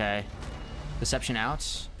be okay. Deception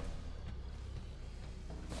out.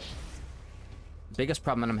 Biggest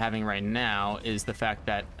problem that I'm having right now is the fact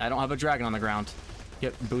that I don't have a dragon on the ground.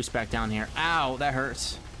 Get boost back down here. Ow, that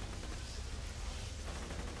hurts.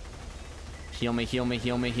 Heal me, heal me,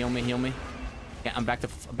 heal me, heal me, heal me. Yeah, I'm back to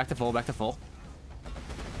full, back to full.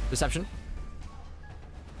 Deception.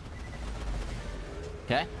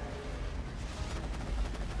 Okay.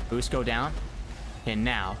 Boost go down. Okay,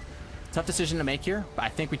 now. Tough decision to make here, but I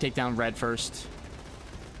think we take down red first.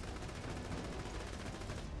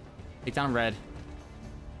 Take down red.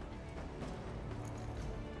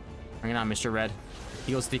 Bring it on, Mr. Red.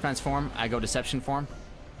 He goes defense form. I go deception form.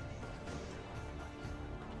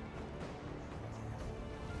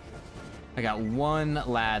 I got 1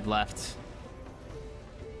 lad left.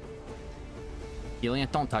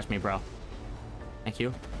 Helion, don't touch me, bro. Thank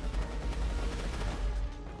you.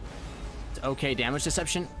 It's okay, damage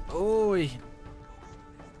deception. Ooh.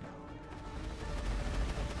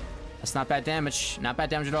 That's not bad damage. Not bad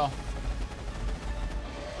damage at all.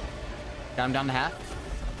 Got him down to half.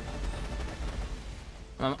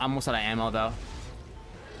 I'm almost out of ammo, though.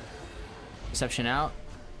 Deception out.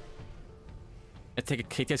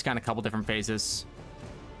 Take this guy in a couple different phases.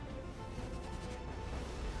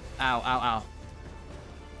 Ow, ow, ow.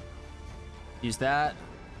 Use that.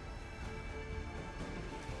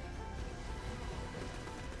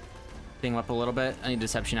 Thing up a little bit. I need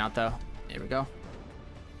deception out, though. There we go.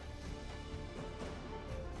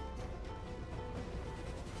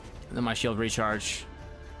 And then my shield recharge.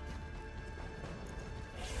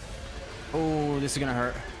 Oh, this is gonna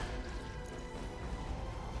hurt.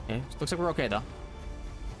 Okay, looks like we're okay, though.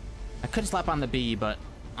 I could slap on the B, but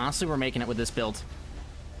honestly, we're making it with this build.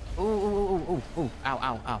 Ooh, ooh, ooh, ooh, ooh, ow,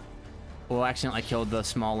 ow, ow. Oh, I accidentally killed the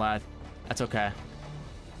small lad. That's okay. At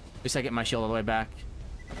least I get my shield all the way back.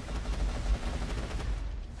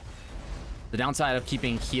 The downside of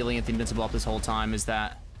keeping healing at the invincible up this whole time is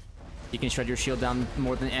that you can shred your shield down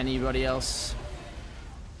more than anybody else.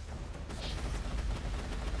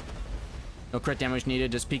 No crit damage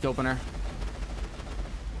needed, just peak opener.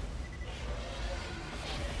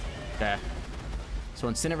 Okay. So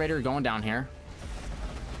incinerator going down here.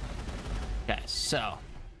 Okay, so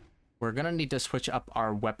we're gonna need to switch up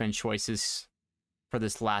our weapon choices for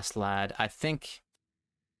this last lad. I think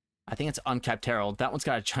it's Uncapped Herald. That one's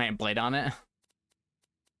got a giant blade on it.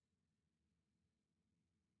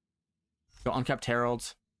 Go Uncapped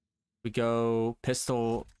Herald. We go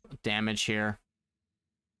pistol damage here.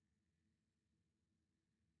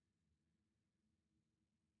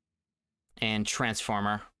 And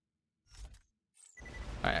Transformer.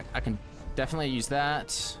 Alright, I can definitely use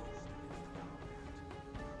that.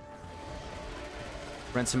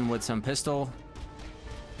 Rinse him with some pistol.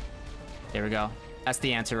 There we go. That's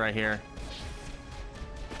the answer right here.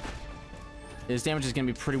 His damage is going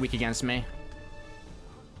to be pretty weak against me.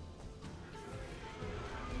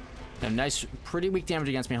 A nice, pretty weak damage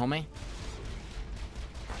against me, homie.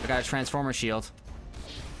 I got a Transformer shield.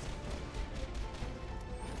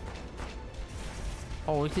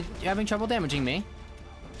 Oh, you having trouble damaging me?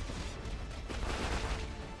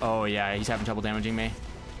 Oh, yeah, he's having trouble damaging me.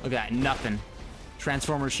 Look at that, nothing.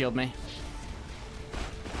 Transformer shield me.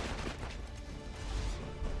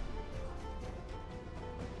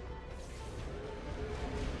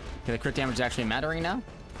 Okay, the crit damage is actually mattering now.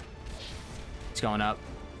 It's going up.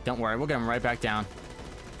 Don't worry, we'll get him right back down.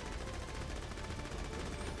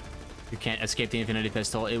 You can't escape the Infinity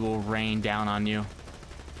Pistol. It will rain down on you.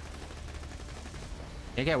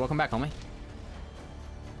 Okay, welcome back, homie.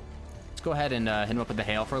 Let's go ahead and hit him up with the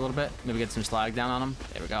hail for a little bit. Maybe get some slag down on him.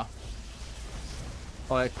 There we go.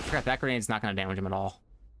 Oh, I forgot that grenade's not going to damage him at all.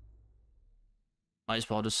 Might as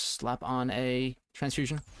well just slap on a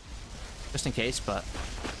transfusion. Just in case, but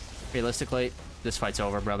realistically, this fight's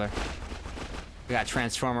over, brother. We got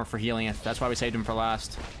Transformer for healing it. That's why we saved him for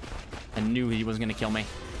last. I knew he wasn't going to kill me.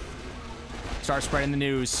 Start spreading the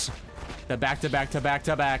news. The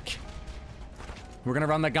back-to-back-to-back-to-back. We're going to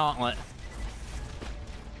run the gauntlet.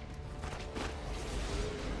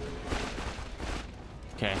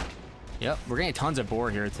 Okay. Yep, we're getting tons of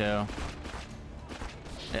boar here, too.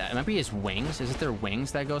 Yeah, it might be his wings. Is it their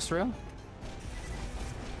wings that goes through?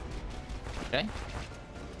 Okay.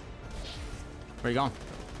 Where are you going?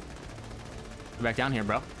 Get back down here,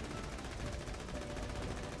 bro.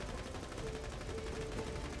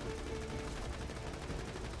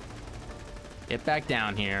 Get back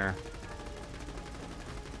down here.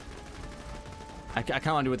 I kind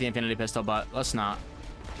of want to do it with the Infinity Pistol, but let's not.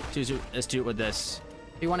 Let's do it with this.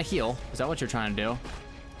 You want to heal? Is that what you're trying to do?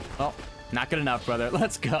 Oh, not good enough, brother.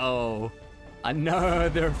 Let's go.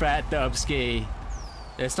 Another fat dubski.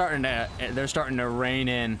 They're starting to rain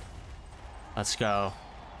in. Let's go.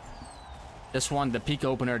 This one, the peak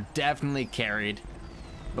opener, definitely carried.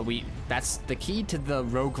 But that's the key to the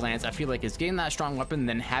Roguelands, I feel like, is getting that strong weapon,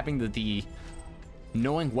 then having the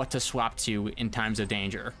knowing what to swap to in times of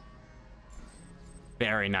danger.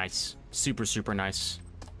 Very nice. Super, super nice.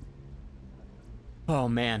 Oh,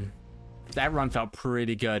 man. That run felt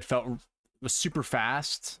pretty good. Was super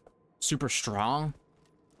fast. Super strong.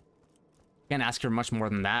 Can't ask for much more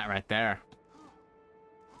than that right there.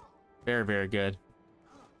 Very, very good.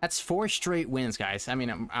 That's 4 straight wins, guys. I mean,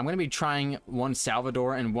 I'm going to be trying one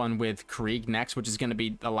Salvador and one with Krieg next, which is going to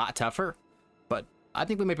be a lot tougher. But I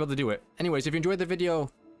think we might be able to do it. Anyways, if you enjoyed the video,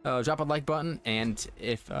 drop a like button. And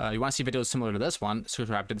if you want to see videos similar to this one,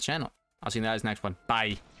 subscribe to the channel. I'll see you guys next one.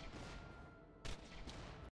 Bye.